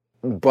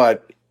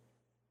 but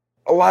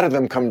a lot of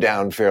them come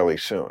down fairly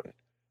soon.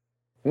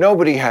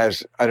 Nobody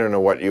has, I don't know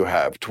what you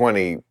have,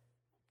 20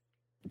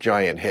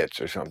 giant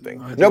hits or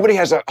something. Nobody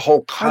has a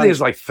whole I think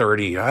it's like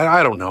 30.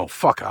 I don't know.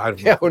 Fuck. I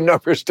don't know. Yeah, well,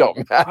 numbers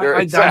don't matter.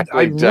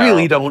 I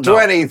really don't know.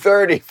 20,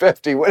 30,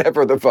 50,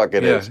 whatever the fuck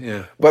it is.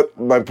 Yeah. But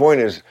my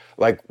point is,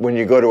 like, when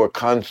you go to a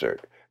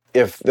concert,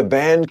 if the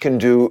band can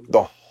do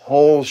the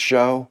whole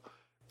show,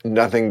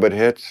 nothing but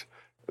hits,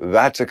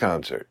 that's a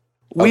concert.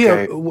 We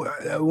Okay.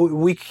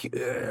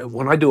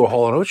 when I do a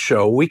Hall & Oates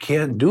show, we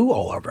can't do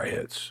all of our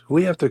hits.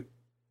 We have to,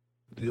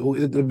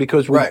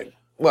 because Right.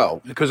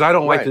 Well, because I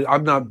don't like right. to.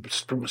 I'm not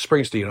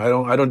Springsteen.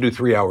 I don't do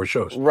 3-hour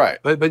shows. Right.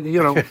 But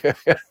you know,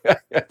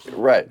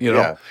 right. You know?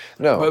 Yeah.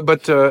 No.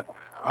 but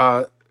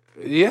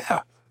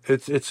yeah,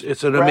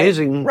 it's an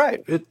amazing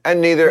Right. It,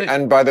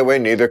 And by the way,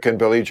 neither can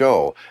Billy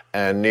Joel,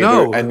 and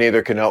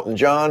neither can Elton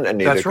John, and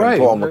neither That's can right.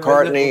 Paul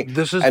McCartney.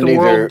 This is and the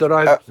world that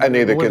I and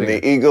neither can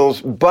the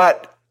Eagles.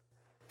 But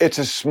it's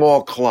a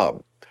small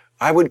club.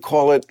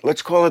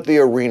 Let's call it the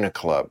Arena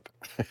Club.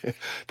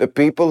 The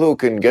people who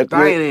can get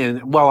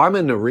well, I'm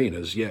in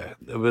arenas, yeah,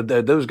 but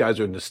those guys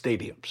are in the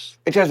stadiums.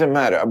 it doesn't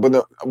matter,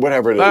 but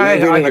whatever it is, I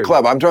even in the hear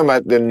club. I'm talking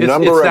about the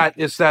number of.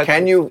 It's that.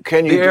 Can you?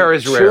 The air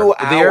is 2 rare. hours?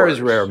 The air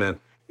is rare, man.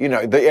 You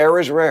know, the air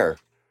is rare.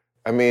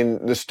 I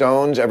mean, the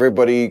Stones,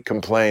 everybody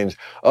complains,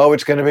 oh,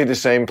 it's going to be the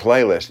same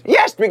playlist.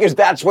 Yes, because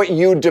that's what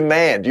you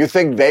demand. You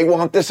think they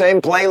want the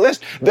same playlist?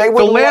 They would.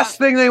 The last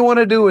thing they want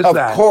to do is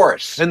that. Of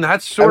course. And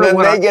that's sort of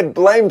what they get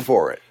blamed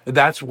for it.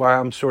 That's why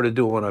I'm sort of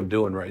doing what I'm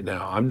doing right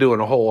now. I'm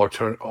doing a whole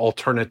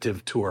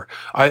alternative tour.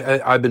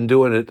 I've been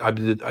doing it. I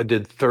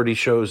did 30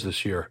 shows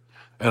this year,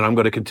 and I'm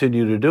going to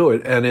continue to do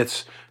it. And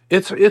it's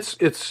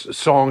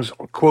songs,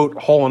 quote,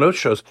 Hall & Oates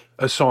shows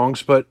as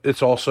songs, but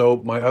it's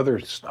also my other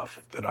stuff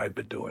that I've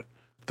been doing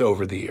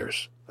over the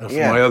years.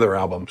 My other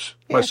albums,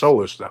 my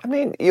solo stuff. I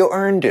mean, you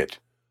earned it.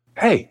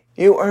 Hey.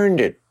 You earned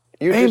it.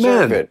 You Amen.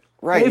 deserve it.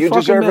 Right. Hey, you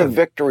deserve a man.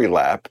 victory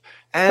lap.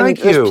 And Thank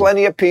there's you.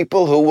 plenty of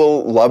people who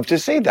will love to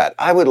see that.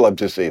 I would love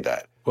to see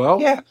that.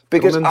 Well, yeah,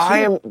 because come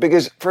and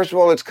because first of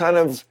all, it's kind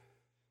of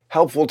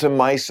helpful to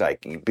my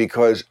psyche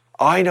because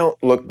I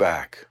don't look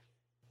back.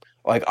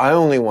 Like, I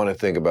only want to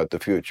think about the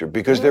future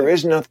because there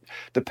is nothing,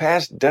 the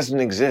past doesn't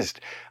exist.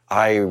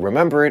 I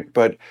remember it,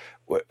 but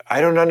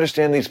I don't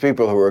understand these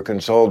people who are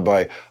consoled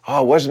by,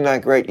 oh, wasn't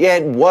that great? Yeah,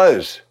 it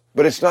was,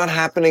 but it's not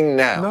happening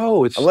now.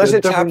 No, it's unless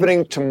it's different.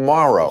 happening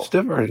tomorrow. It's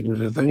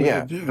different.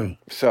 Yeah.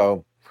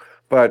 So,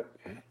 but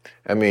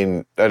I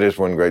mean, that is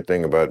one great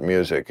thing about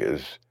music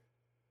is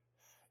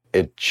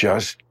it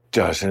just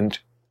doesn't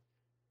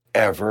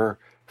ever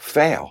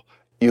fail.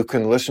 You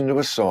can listen to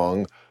a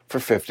song for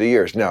 50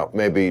 years. Now,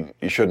 maybe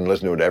you shouldn't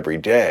listen to it every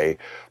day,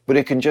 but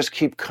it can just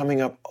keep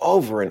coming up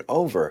over and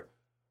over.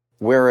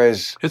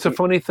 Whereas it's a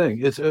funny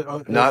thing. It's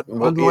not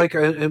unlike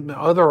in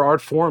other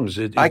art forms.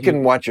 I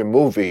can watch a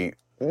movie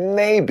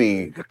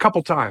maybe a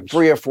couple times,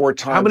 3 or 4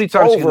 times. How many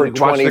times over can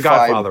you watch The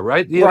Godfather?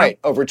 Right,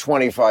 over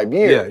 25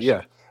 years.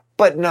 Yeah.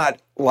 But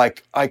not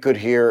like I could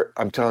hear.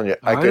 I'm telling you,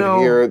 I could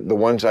hear the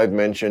ones I've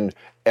mentioned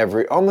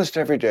almost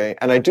every day,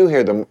 and I do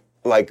hear them.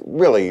 Like,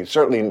 really,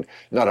 certainly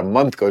not a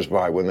month goes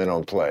by when they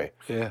don't play.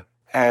 Yeah.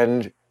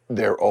 And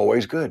they're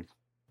always good.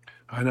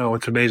 I know.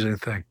 It's an amazing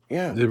thing.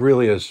 Yeah. It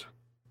really is.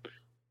 It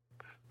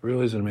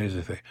really is an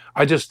amazing thing.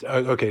 I just,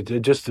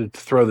 just to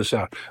throw this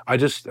out, I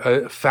just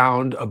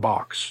found a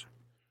box.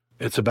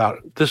 It's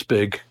about this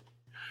big,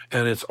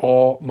 and it's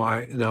all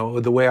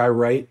the way I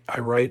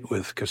write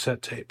with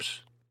cassette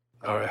tapes.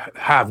 I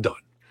have done.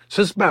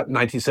 Since about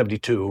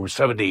 1972 or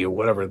 70 or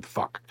whatever the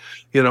fuck,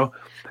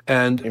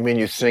 And you mean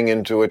you sing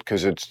into it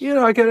because it's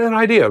I get an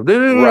idea,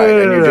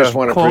 right, and you just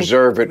want to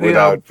preserve it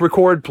without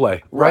record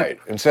play, right?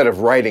 Instead of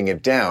writing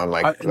it down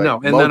like no,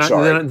 and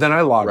Mozart. then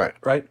I log it,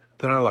 right?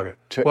 Then I log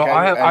it. Well,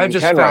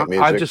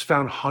 I've just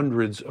found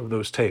hundreds of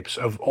those tapes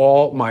of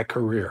all my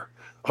career,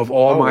 of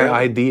all my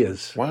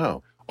ideas.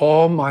 Wow.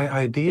 All my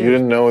ideas. You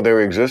didn't know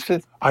they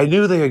existed? I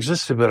knew they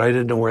existed, but I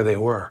didn't know where they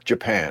were.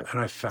 Japan.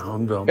 And I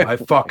found them. I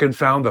fucking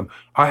found them.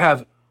 I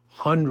have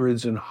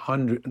hundreds and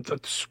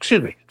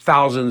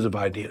thousands of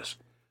ideas.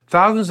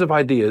 Thousands of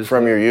ideas.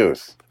 From your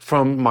youth?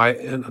 From my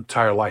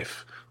entire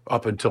life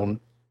up until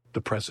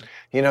the present.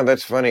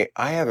 That's funny.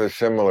 I have a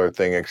similar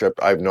thing, except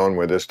I've known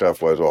where this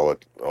stuff was all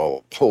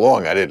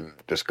along. I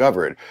didn't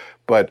discover it.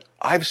 But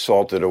I've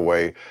salted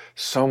away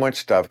so much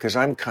stuff because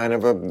I'm kind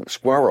of a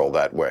squirrel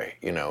that way,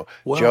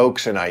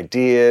 jokes and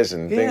ideas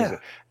and things.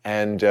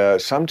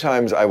 And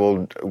sometimes I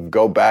will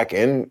go back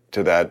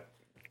into that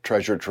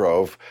treasure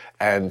trove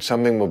and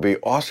something will be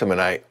awesome.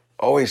 And I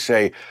always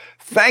say,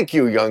 thank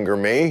you, younger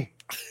me.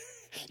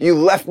 You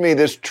left me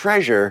this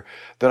treasure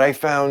that I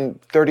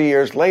found 30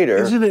 years later.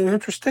 Isn't it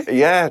interesting?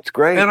 Yeah, it's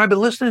great. And I've been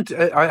listening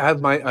to, I have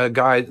my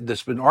guy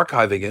that's been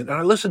archiving it, and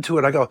I listen to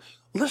it, I go,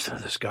 listen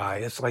to this guy.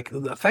 It's like,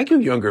 thank you,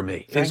 younger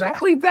me.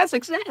 Exactly. That's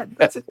exact.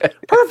 That's it.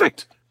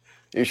 Perfect.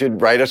 You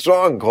should write a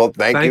song called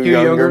 "Thank You,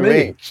 You, Younger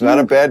Me." It's not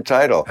a bad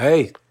title.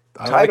 Hey,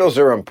 titles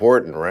are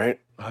important, right?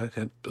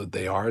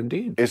 They are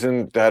indeed.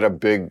 Isn't that a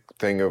big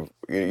thing of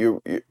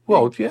you?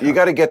 Well, yeah. You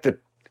got to get the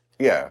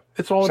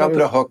It's all something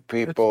about to hook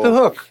people. It's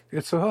the hook.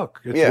 It's the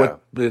hook. Yeah.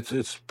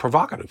 It's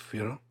provocative,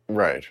 you know.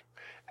 Right,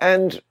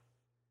 and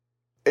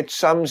it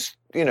sums.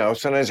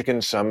 Sometimes it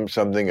can sum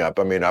something up.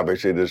 I mean,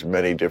 obviously, there's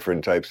many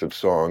different types of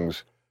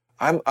songs.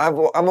 I'm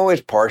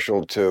always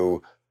partial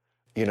to,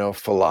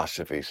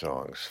 philosophy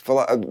songs,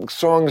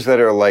 songs that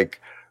are like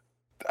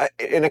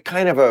in a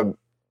kind of a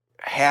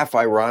half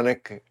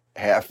ironic,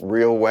 half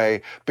real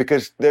way,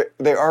 because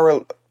they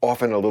are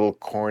often a little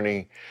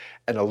corny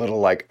and a little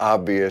like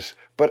obvious.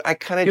 But I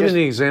kind of give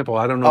me an example.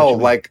 I don't know. Oh,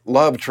 like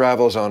love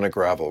travels on a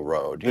gravel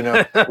road.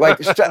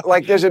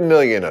 Like there's a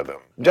million of them.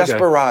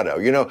 Desperado.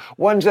 Okay.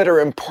 Ones that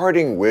are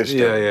imparting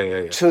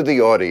wisdom to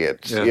the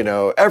audience.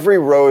 Yeah. Every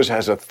rose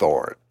has a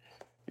thorn.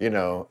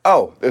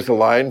 Oh, there's a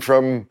line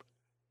from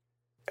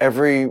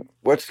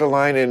what's the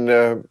line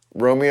in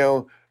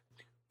Romeo?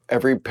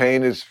 Every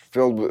pain is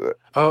filled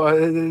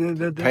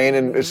with pain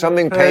and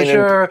something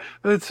pleasure. Pain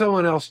and it's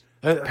someone else.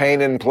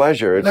 Pain and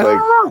pleasure. It's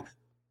like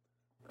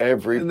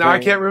every. No, I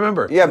can't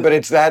remember. Yeah, but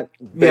it's that.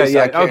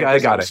 Yeah. Okay, I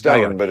got it.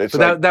 Stone, but it's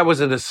that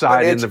was an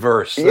aside in the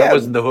verse. Yeah, that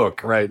wasn't the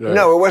hook, right?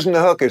 No, it wasn't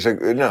the hook.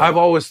 No. I've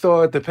always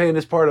thought the pain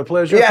is part of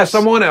pleasure for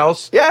someone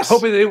else. Yes.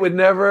 Hoping it would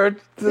never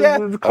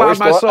cloud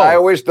my soul. I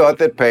always thought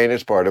that pain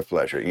is part of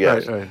pleasure.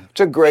 Yes. Right.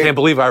 It's a great. I can't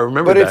believe I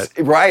remember that. It's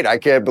right. I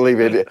can't believe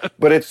it.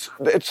 But it's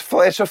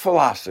a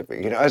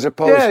philosophy, as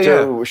opposed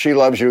to she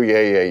loves you.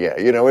 Yeah.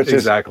 It's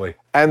exactly.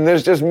 And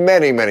there's just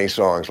many, many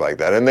songs like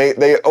that. And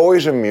they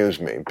always amuse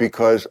me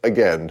because,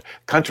 again,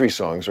 country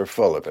songs are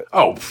full of it.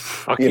 Oh,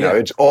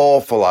 it's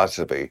all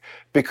philosophy.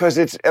 Because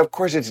of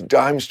course, it's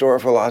dime store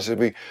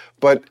philosophy.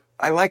 But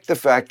I like the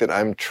fact that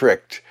I'm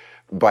tricked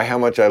by how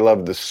much I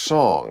love the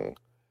song,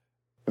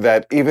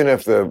 that even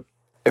if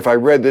I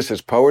read this as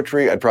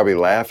poetry, I'd probably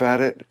laugh at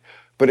it.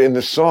 But in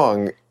the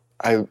song,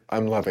 I'm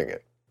loving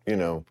it,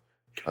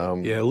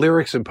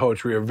 lyrics and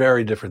poetry are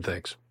very different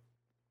things.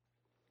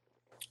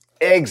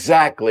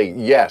 Exactly.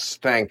 Yes.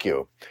 Thank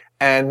you.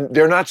 And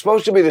they're not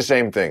supposed to be the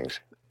same things.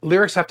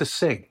 Lyrics have to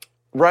sing.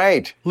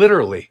 Right.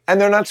 Literally.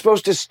 And they're not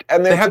supposed to...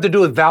 and they have to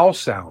do with vowel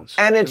sounds.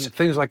 And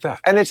things like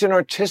that. And it's an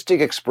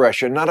artistic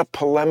expression, not a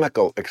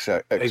polemical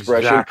expression.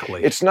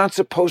 Exactly. It's not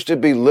supposed to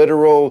be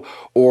literal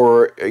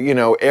or,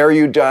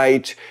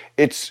 erudite.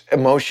 It's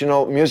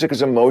emotional. Music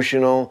is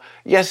emotional.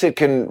 Yes, it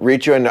can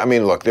reach you. And I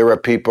mean, look, there are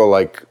people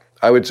like,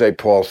 I would say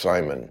Paul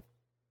Simon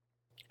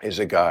is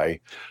a guy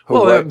who...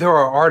 Well, there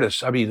are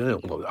artists. I mean,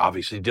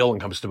 obviously Dylan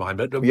comes to mind,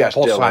 but yes,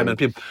 Paul Dylan. Simon,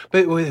 people,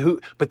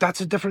 but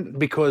that's a different,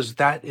 because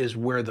that is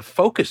where the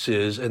focus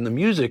is, and the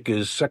music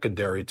is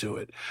secondary to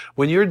it.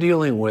 When you're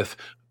dealing with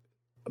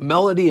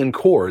melody and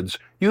chords,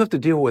 you have to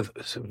deal with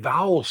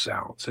vowel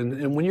sounds,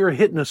 and when you're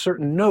hitting a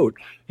certain note,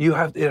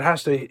 right.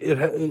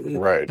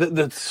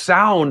 The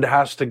sound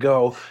has to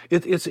go.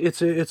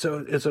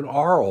 It's an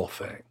aural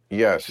thing.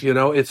 Yes.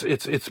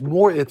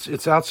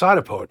 It's outside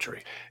of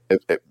poetry.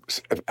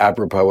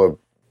 Apropos of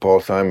Paul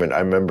Simon, I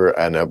remember,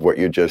 and of what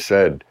you just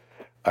said,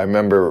 I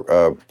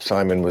remember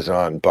Simon was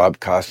on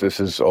Bob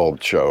Costas's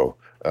old show.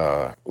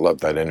 Loved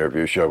that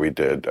interview show we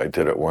did. I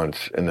did it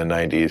once in the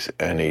 90s,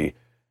 and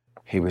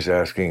he was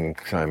asking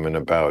Simon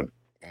about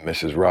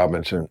Mrs.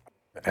 Robinson,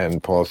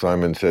 and Paul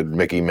Simon said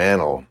Mickey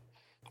Mantle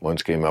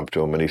once came up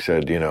to him, and he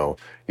said,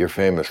 your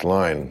famous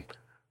line,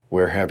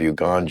 "Where have you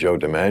gone, Joe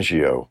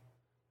DiMaggio?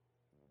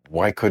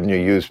 Why couldn't you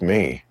use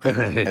me?"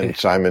 And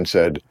Simon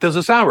said...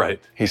 Doesn't sound right.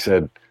 He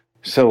said,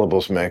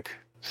 "Syllables, Mick.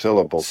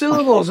 Syllables."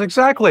 Syllables,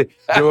 exactly.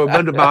 Joe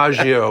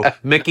DiMaggio,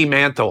 Mickey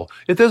Mantle.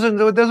 It doesn't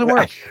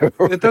work.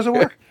 It doesn't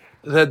work.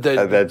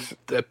 That's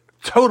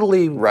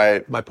totally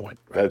right. My point.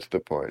 Right. That's the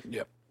point.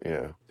 Yep.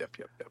 Yeah. Yep.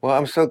 Well,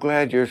 I'm so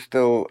glad you're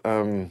still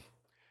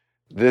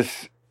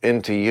this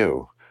into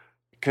you.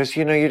 Because,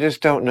 you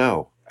just don't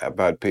know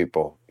about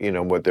people,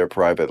 what their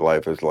private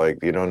life is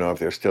like. You don't know if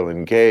they're still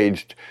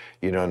engaged.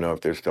 You don't know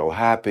if they're still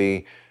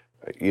happy.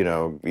 You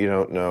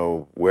don't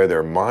know where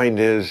their mind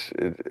is.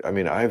 I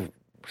mean, I've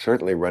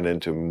certainly run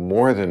into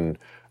more than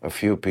a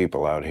few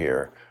people out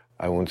here.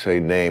 I won't say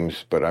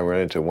names, but I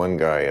ran into one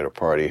guy at a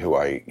party who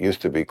I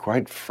used to be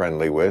quite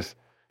friendly with.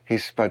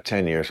 He's about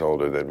 10 years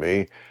older than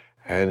me.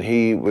 And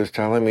he was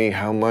telling me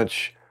how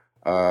much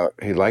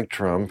he liked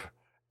Trump.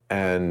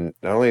 And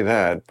not only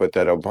that, but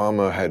that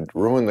Obama had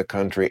ruined the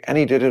country, and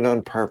he did it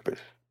on purpose.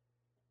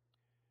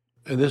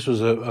 And this was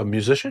a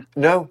musician?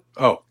 No.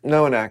 Oh.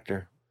 No, an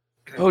actor.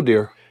 Oh,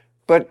 dear.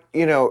 But,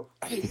 yeah,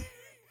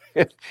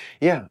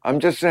 I'm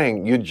just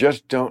saying, you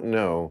just don't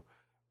know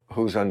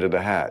who's under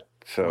the hat.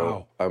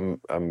 So wow.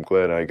 I'm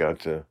glad I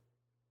got to...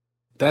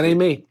 That ain't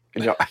me.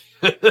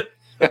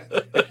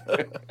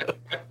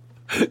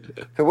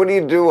 So what do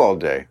you do all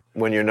day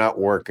when you're not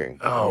working?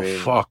 Oh,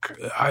 fuck.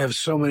 I have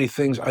so many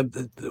things.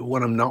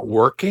 When I'm not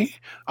working,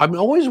 I'm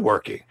always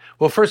working.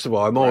 Well, first of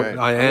all,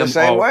 I am the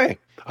same way.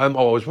 I'm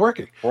always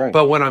working. Right.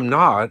 But when I'm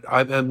not,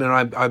 I've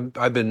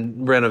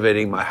been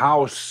renovating my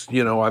house.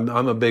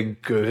 I'm a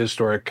big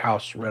historic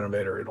house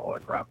renovator and all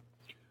that crap,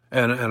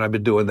 and I've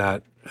been doing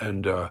that,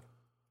 and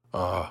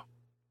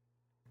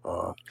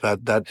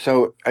that.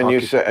 So,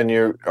 and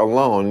you're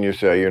alone. You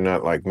say you're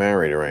not like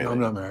married or anything. I'm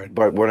not married.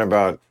 But what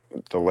about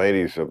the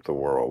ladies of the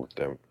world?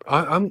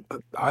 I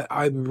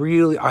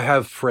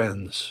have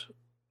friends.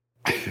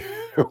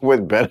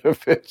 With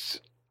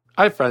benefits?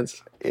 I have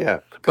friends. Yeah,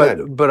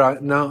 good. But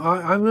I'm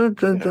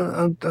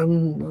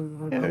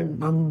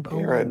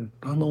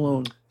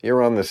alone.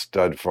 You're on the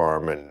stud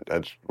farm, and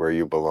that's where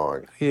you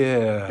belong.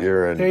 Yeah.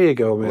 There you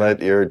go, man.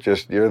 You're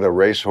the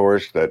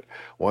racehorse that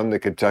won the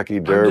Kentucky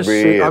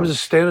Derby. I'm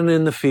just standing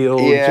in the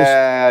field.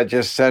 Yeah,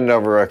 just send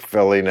over a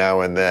filly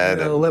now and then.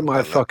 Let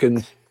my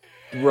fucking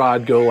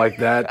rod go like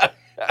that.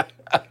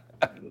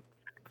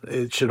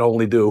 It should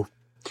only do.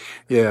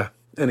 Yeah.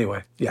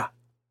 Anyway, yeah.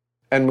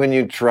 And when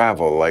you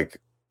travel, like,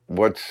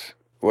 what's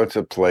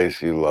a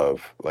place you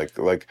love? Like,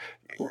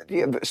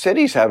 yeah,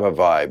 cities have a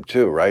vibe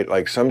too, right?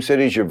 Like some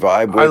cities you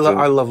vibe with.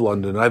 I love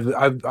London. I've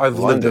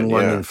lived in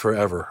London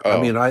forever. Oh.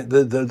 I mean,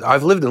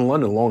 I've lived in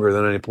London longer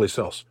than any place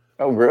else.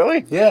 Oh,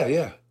 really?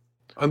 Yeah.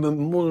 I'm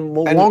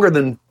longer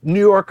than New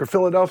York or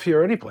Philadelphia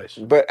or any place.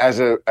 But as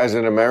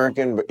an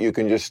American, but you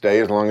can just stay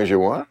as long as you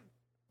want.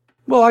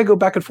 Well, I go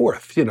back and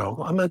forth.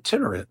 I'm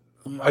itinerant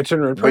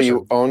person. But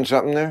you own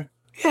something there?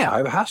 Yeah, I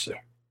have a house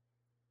there.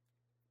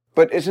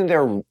 But isn't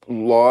there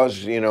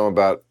laws,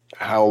 about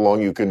how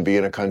long you can be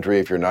in a country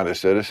if you're not a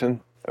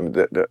citizen? I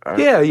mean,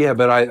 Yeah,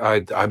 but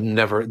I've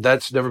never.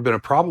 That's never been a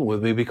problem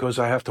with me because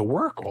I have to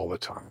work all the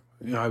time.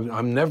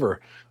 I'm never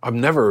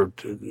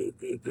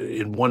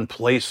in one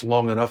place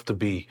long enough to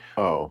be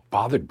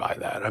bothered by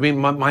that. I mean,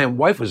 my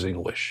wife was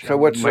English. So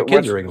my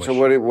kids are English.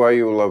 So why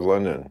you love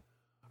London?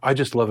 I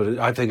just love it.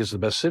 I think it's the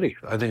best city.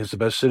 I think it's the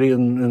best city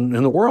in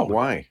the world.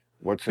 Why?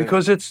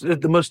 Because it's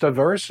the most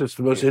diverse. It's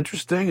the most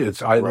interesting.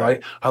 I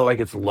like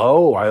it's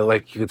low. You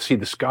can see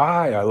the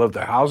sky. I love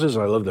the houses.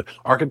 I love the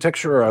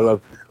architecture. I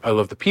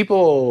love the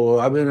people.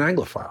 I'm an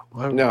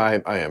Anglophile. No,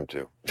 I am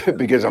too,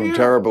 because I'm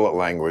terrible at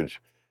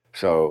language.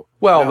 So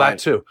that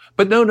too.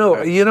 But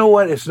no. You know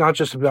what? It's not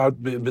just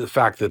about the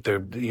fact that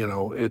they're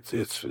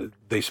it's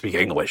they speak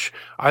English.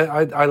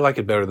 I like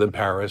it better than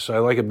Paris. I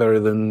like it better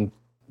than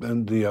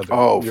the other.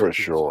 Oh, for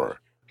sure.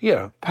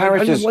 Yeah,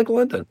 Paris I just like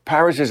London.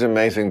 Paris is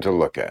amazing to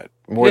look at,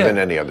 more than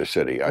any other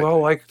city.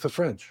 Like the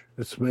French.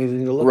 It's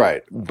amazing to look at.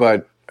 Right,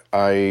 but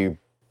I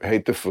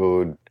hate the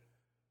food.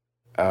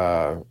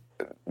 The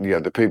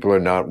people are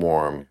not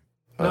warm.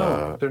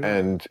 No, they're not.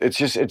 And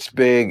it's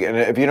big, and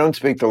if you don't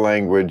speak the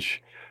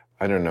language,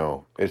 I don't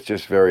know. It's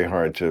just very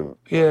hard to.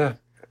 Yeah,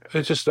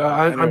 it's just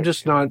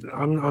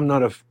I'm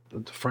not a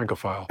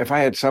Francophile. If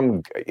I had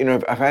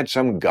if I had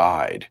some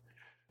guide,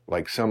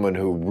 like someone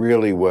who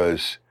really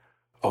was.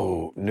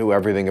 Knew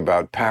everything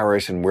about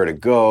Paris and where to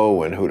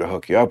go and who to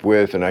hook you up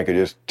with, and I could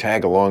just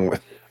tag along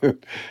with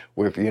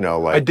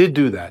like. I did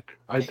do that.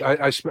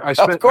 I spent.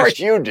 Of course,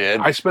 you did.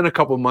 I spent a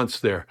couple months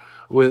there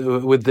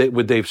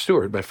with Dave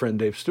Stewart, my friend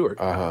Dave Stewart,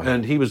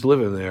 and he was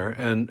living there,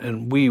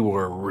 and we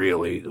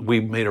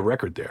made a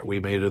record there.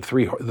 We made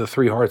the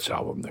Three Hearts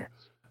album there,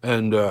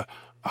 and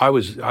I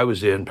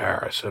was in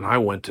Paris, and I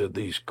went to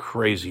these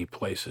crazy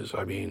places.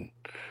 I mean,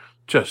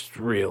 just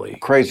really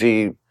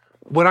crazy.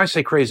 When I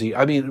say crazy,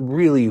 I mean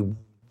really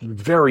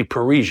very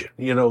Parisian.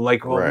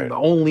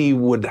 Only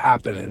would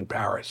happen in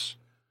Paris.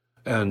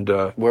 And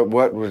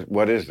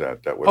what is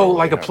that? That would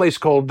like a place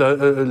called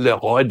Le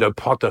Roi de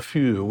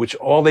Portefeuille, which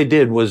all they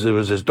did was it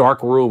was this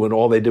dark room, and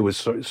all they did was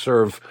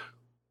serve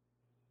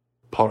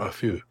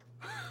portefeuille.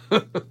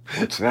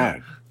 What's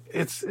that?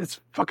 It's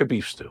fucking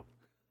beef stew.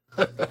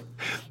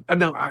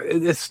 No,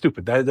 it's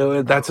stupid.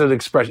 That's an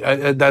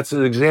expression. That's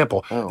an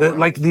example.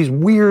 Like these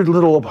weird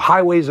little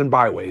highways and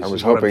byways. I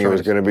was hoping it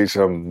was going to be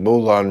some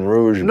Moulin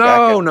Rouge.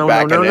 No,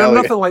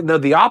 nothing like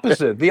the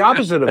opposite. The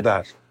opposite of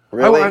that.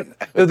 Really?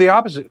 The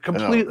opposite.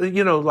 Completely.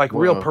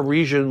 Real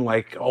Parisian,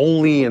 like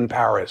only in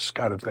Paris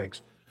kind of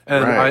things.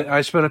 And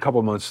I spent a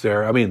couple months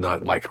there. I mean,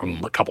 not like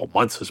a couple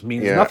months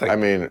means nothing. I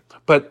mean,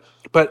 but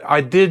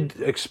I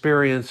did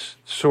experience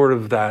sort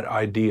of that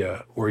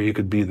idea where you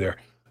could be there.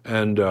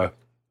 And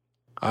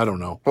I don't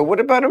know. But what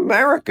about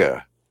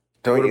America?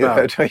 Don't you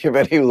have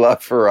any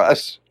love for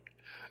us?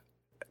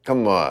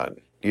 Come on.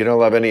 You don't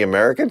love any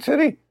American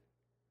city?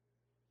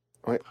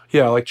 Wait.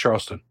 Yeah, I like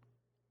Charleston.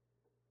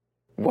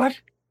 What?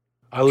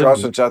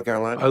 Charleston, South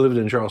Carolina? I lived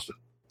in Charleston.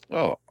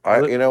 Oh,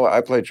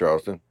 I played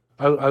Charleston.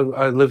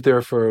 I lived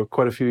there for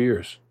quite a few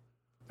years.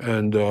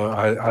 And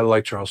I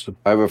like Charleston.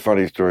 I have a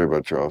funny story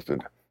about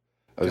Charleston.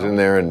 I was in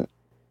there in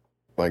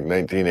like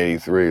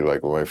 1983,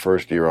 like my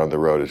first year on the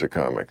road as a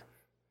comic.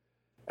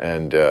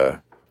 And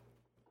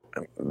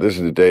this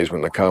is the days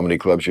when the comedy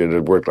clubs, you had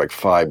to work like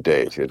 5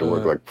 days. You had to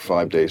work like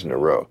 5 days in a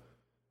row.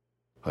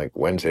 Like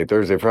Wednesday,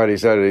 Thursday, Friday,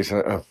 Saturday,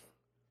 Sunday.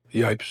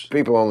 Yipes.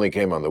 People only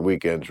came on the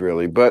weekends,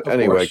 really. But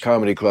anyway,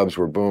 comedy clubs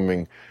were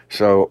booming.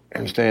 So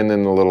I'm staying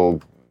in the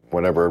little,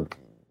 whatever,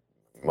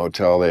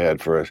 motel they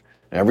had for us.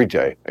 Every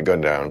day I go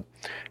down.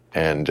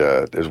 And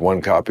there's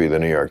one copy of the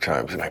New York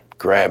Times, and I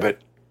grab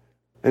it.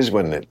 This is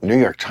when the New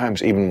York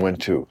Times even went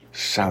to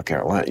South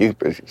Carolina.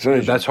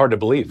 That's hard to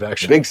believe,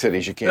 actually. Big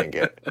cities you can't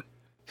get.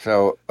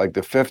 So, like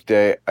the 5th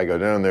day, I go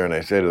down there and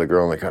I say to the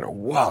girl in the counter,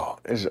 wow,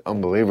 this is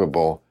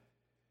unbelievable.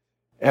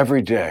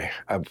 Every day,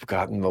 I've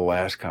gotten the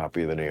last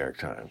copy of the New York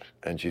Times.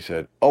 And she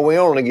said, oh, we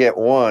only get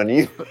one.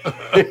 You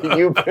got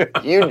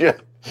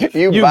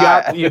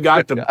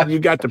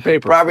the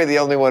paper. Probably the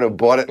only one who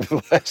bought it in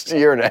the last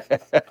year and a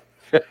half.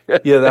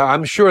 Yeah,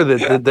 I'm sure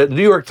that the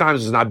New York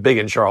Times is not big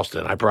in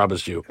Charleston, I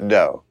promise you.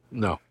 No.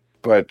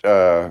 But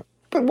why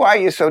are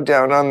you so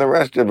down on the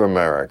rest of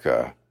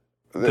America?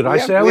 Did I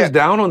say I was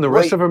down on the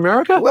rest of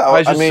America? Well,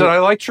 I just said I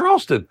like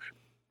Charleston.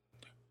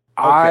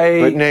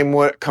 Okay, but name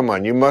what? Come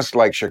on, you must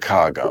like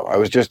Chicago. I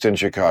was just in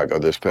Chicago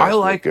this past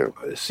weekend.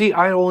 See,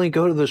 I only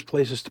go to those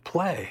places to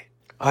play.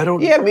 I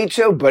don't. Yeah, me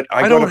too. But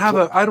I don't have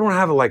a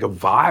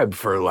vibe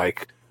for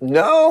like.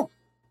 No,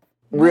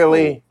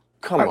 really.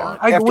 Come on.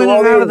 I go in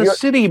and out of the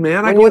city,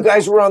 man. When you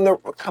guys were on the...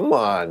 Come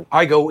on.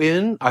 I go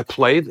in, I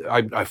play,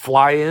 I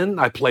fly in,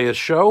 I play a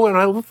show, and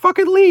I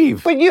fucking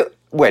leave. But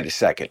wait a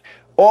second.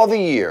 All the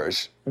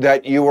years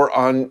that you were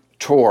on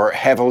tour,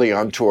 heavily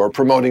on tour,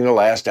 promoting the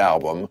last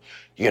album,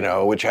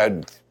 which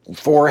had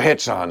 4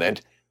 hits on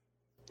it,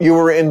 you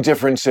were in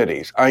different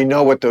cities. I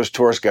know what those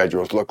tour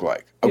schedules look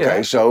like.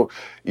 Okay, so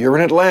you're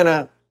in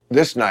Atlanta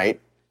this night.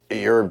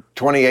 You're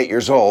 28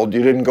 years old.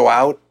 You didn't go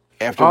out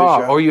after the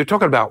show? Oh, you're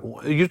talking about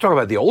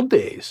the old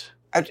days.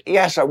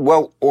 Yes,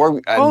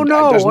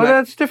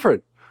 that's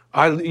different.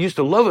 I used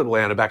to love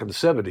Atlanta back in the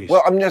 70s.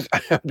 Well, I'm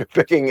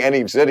picking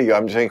any city.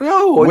 I'm saying,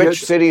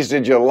 which cities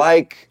did you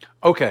like?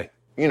 Okay.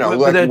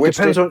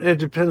 It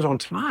depends on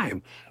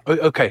time.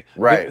 Okay.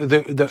 Right.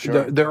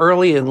 The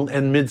early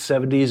and mid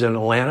 70s in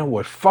Atlanta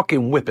were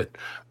fucking whipping.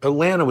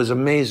 Atlanta was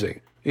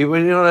amazing.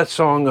 That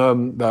song,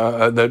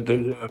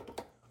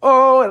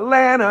 oh,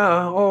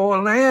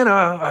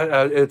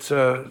 Atlanta, it's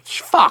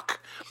fuck.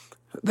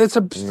 It's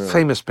a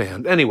famous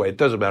band. Anyway, it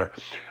doesn't matter.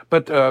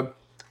 But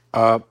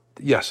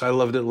yes, I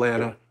loved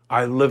Atlanta.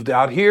 I lived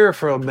out here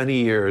for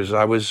many years.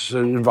 I was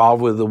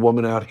involved with a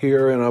woman out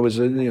here, and I was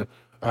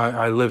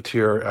I lived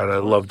here, and I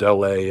loved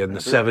L.A. in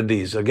the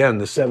 70s. Again,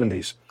 the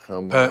 70s.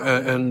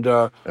 And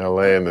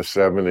L.A. in the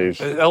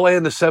 70s. L.A.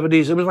 in the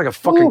 70s. It was like a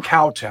fucking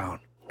cow town.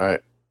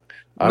 Right.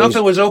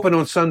 Nothing was open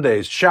on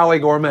Sundays. Chalet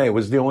Gourmet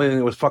was the only thing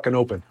that was fucking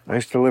open. I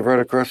used to live right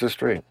across the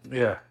street.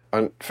 Yeah.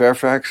 On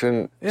Fairfax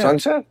and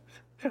Sunset?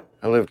 Yeah.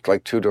 I lived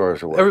like 2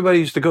 doors away. Everybody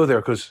used to go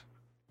there because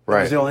it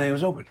was the only thing that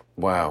was open.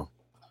 Wow.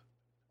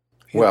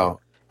 Yeah.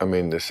 Well, I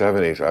mean, the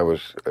 70s, I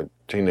was a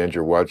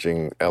teenager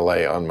watching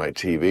L.A. on my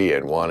TV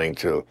and wanting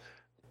to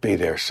be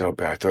there so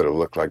bad. I thought it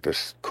looked like the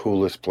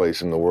coolest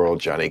place in the world.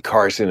 Johnny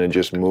Carson had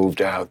just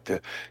moved out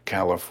to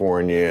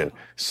California, and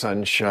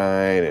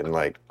sunshine, and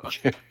like,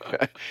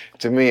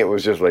 to me, it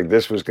was just like,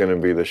 this was going to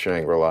be the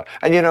Shangri-La.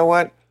 And you know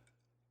what?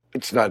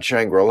 It's not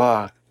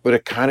Shangri-La, but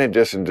it kind of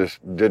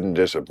didn't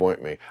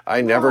disappoint me.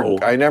 I never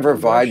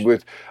vibed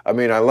with, I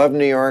mean, I love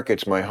New York.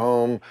 It's my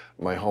home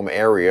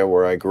area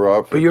where I grew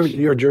up. But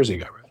you're a Jersey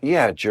guy, right?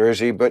 Yeah,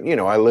 Jersey, but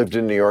I lived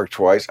in New York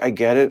twice. I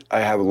get it. I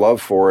have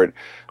love for it.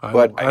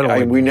 But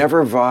we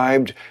never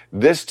vibed.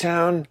 This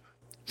town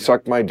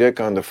sucked my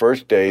dick on the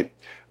first date.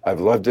 I've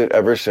loved it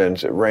ever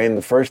since. It rained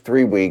the first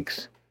 3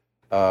 weeks.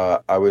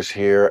 I was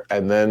here,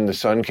 and then the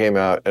sun came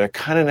out, and it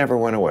kind of never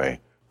went away.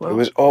 Well, it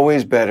was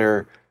always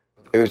better.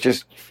 It's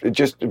just a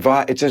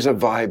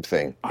vibe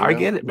thing. I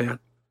get it, man.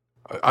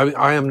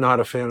 I am not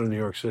a fan of New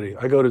York City.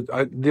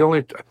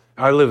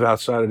 I live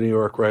outside of New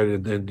York, right,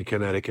 in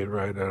Connecticut,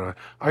 right, and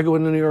I go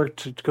into New York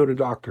to go to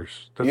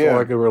doctors. That's all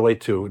I can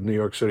relate to in New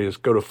York City is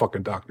go to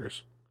fucking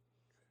doctors.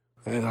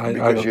 And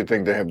because you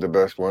think they have the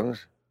best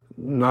ones?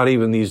 Not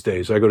even these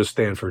days. I go to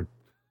Stanford,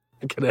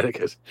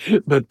 Connecticut,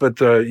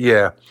 but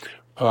yeah,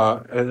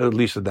 at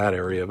least in that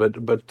area.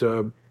 But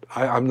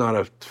I'm not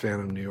a fan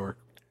of New York.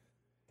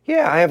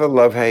 Yeah, I have a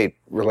love-hate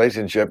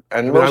relationship.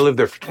 And I lived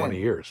there for 20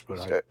 years, but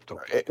I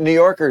don't. New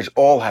Yorkers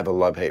all have a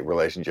love-hate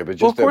relationship.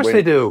 It's just of course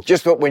they do.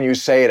 Just that when you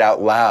say it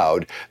out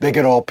loud, they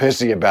get all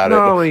pissy about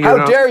it.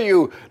 How dare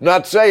you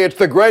not say it's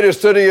the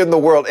greatest city in the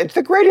world? It's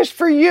the greatest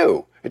for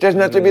you. It doesn't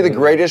have to be the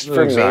greatest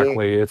for me.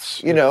 Exactly.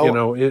 It's,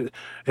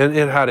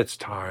 it had its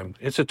time.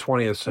 It's a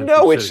 20th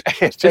century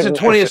city. It's a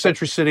 20th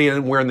century city,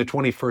 and we're in the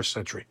 21st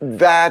century.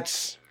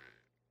 That's...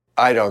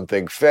 I don't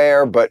think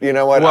fair, but you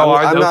know what?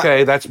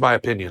 Well, that's my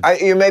opinion.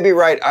 You may be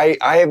right.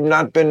 I have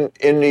not been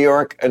in New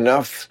York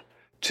enough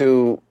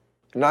to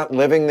not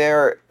living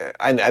there.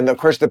 And of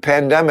course, the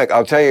pandemic,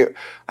 I'll tell you,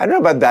 I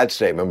don't know about that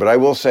statement, but I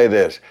will say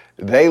this.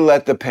 They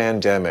let the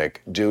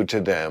pandemic do to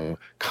them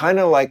kind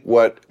of like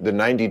what the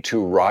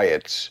 92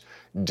 riots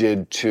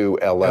did to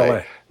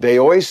LA. They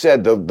always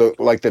said the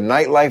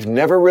nightlife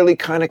never really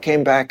kind of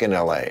came back in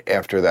LA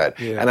after that.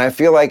 Yeah. And I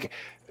feel like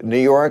New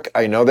York,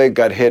 I know they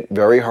got hit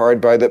very hard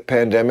by the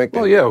pandemic.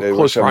 Well, yeah,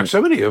 close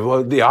proximity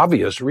of the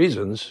obvious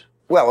reasons.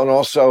 Well, and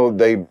also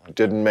they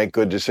didn't make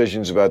good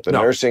decisions about the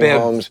nursing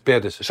homes.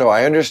 Bad decisions. So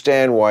I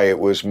understand why it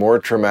was more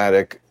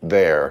traumatic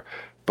there.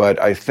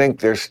 But I think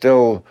there's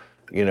still,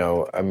 you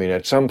know, I mean,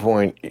 at some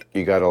point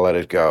you got to let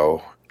it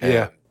go.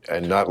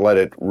 And not let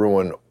it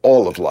ruin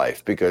all of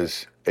life,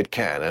 because it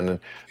can. And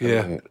I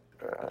mean,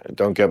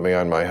 don't get me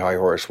on my high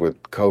horse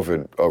with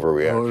COVID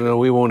overreaction. No,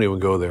 we won't even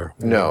go there.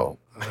 No.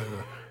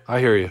 I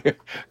hear you.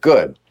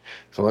 Good.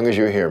 As long as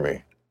you hear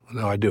me.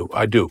 No, I do.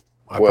 I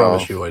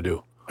promise you I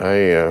do.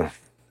 I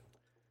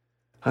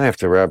have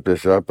to wrap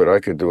this up, but I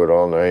could do it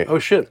all night. Oh,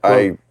 shit.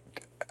 Well,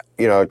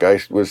 You know, like I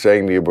was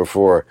saying to you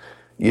before,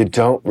 you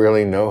don't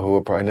really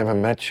know I never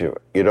met you.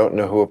 You don't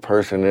know who a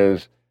person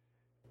is.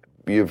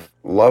 You've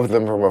loved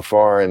them from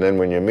afar, and then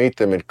when you meet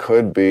them, it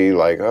could be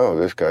like, oh,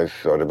 this guy's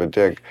sort of a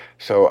dick.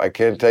 So I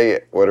can't tell you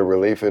what a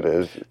relief it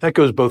is. that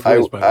goes both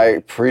ways, by the I way.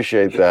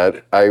 appreciate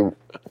that.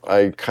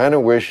 I kind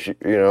of wish,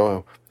 you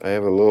know, I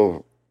have a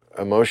little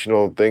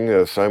emotional thing,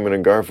 a Simon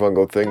and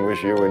Garfunkel thing.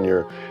 Wish you and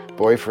your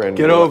boyfriend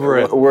Get over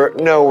it.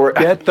 We're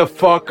Get the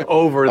fuck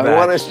over that. I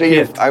want to see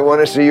shit. you. I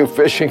want to see you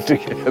fishing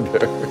together.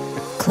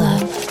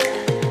 Club Random.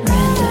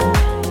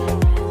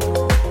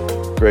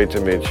 Great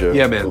to meet you.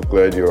 Yeah, man. I'm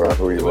glad you are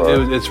who you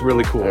are. It's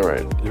really cool. All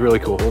right. It's really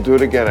cool. We'll do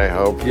it again, I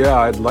hope. Yeah,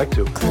 I'd like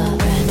to.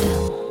 Club Random.